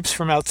enough, groups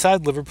from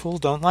outside Liverpool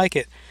don't like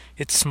it.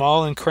 It's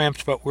small and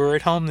cramped, but we're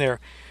at home there.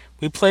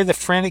 We play the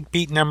frantic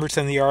beat numbers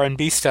and the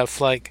R&B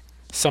stuff like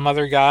Some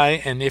Other Guy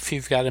and If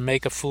You've Got to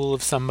Make a Fool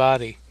of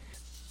Somebody."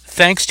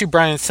 Thanks to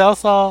Brian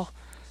Southall.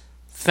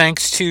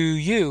 Thanks to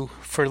you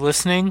for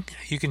listening.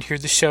 You can hear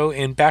the show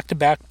in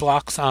back-to-back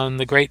blocks on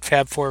the great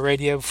Fab 4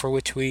 Radio, for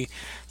which we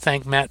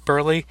thank Matt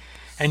Burley.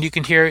 And you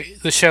can hear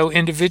the show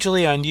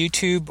individually on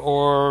YouTube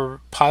or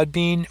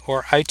Podbean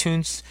or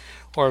iTunes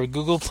or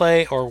Google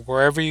Play or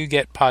wherever you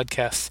get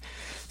podcasts.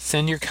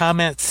 Send your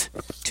comments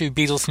to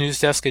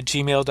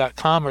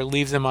BeatlesNewsDesk@gmail.com or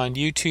leave them on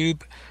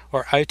YouTube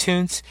or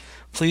iTunes.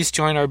 Please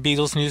join our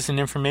Beatles News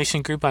and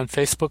Information group on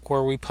Facebook,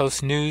 where we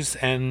post news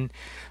and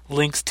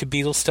links to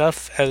Beatles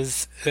stuff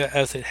as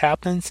it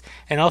happens.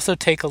 And also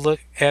take a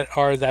look at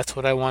our That's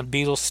What I Want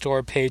Beatles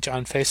store page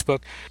on Facebook,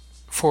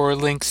 for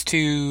links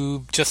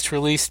to just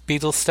released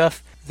Beatles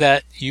stuff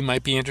that you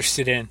might be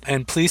interested in.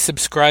 And please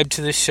subscribe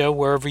to this show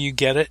wherever you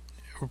get it.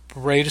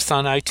 Rate us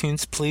on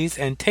iTunes, please,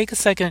 and take a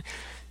second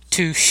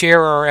to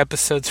share our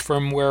episodes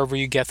from wherever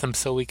you get them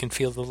so we can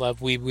feel the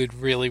love. We would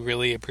really,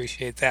 really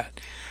appreciate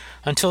that.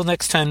 Until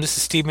next time, this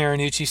is Steve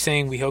Marinucci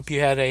saying we hope you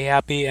had a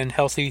happy and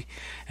healthy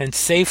and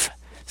safe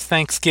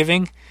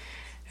Thanksgiving.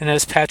 And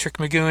as Patrick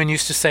McGowan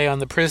used to say on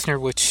The Prisoner,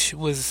 which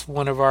was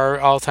one of our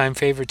all-time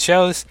favorite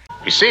shows,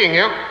 "Be seeing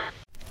you."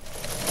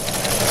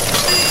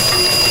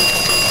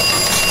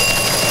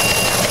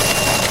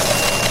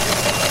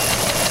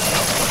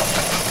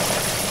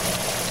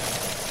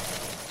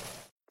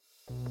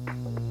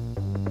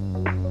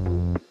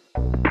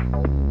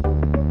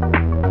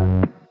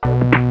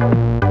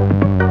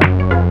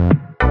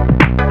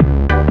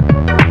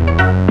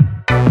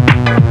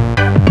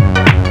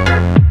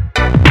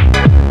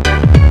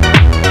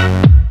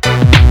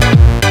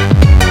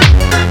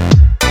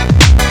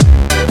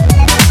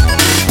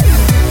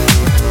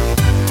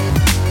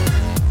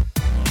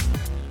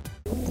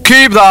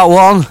 Keep that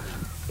one.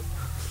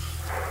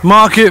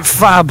 Mark it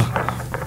fab.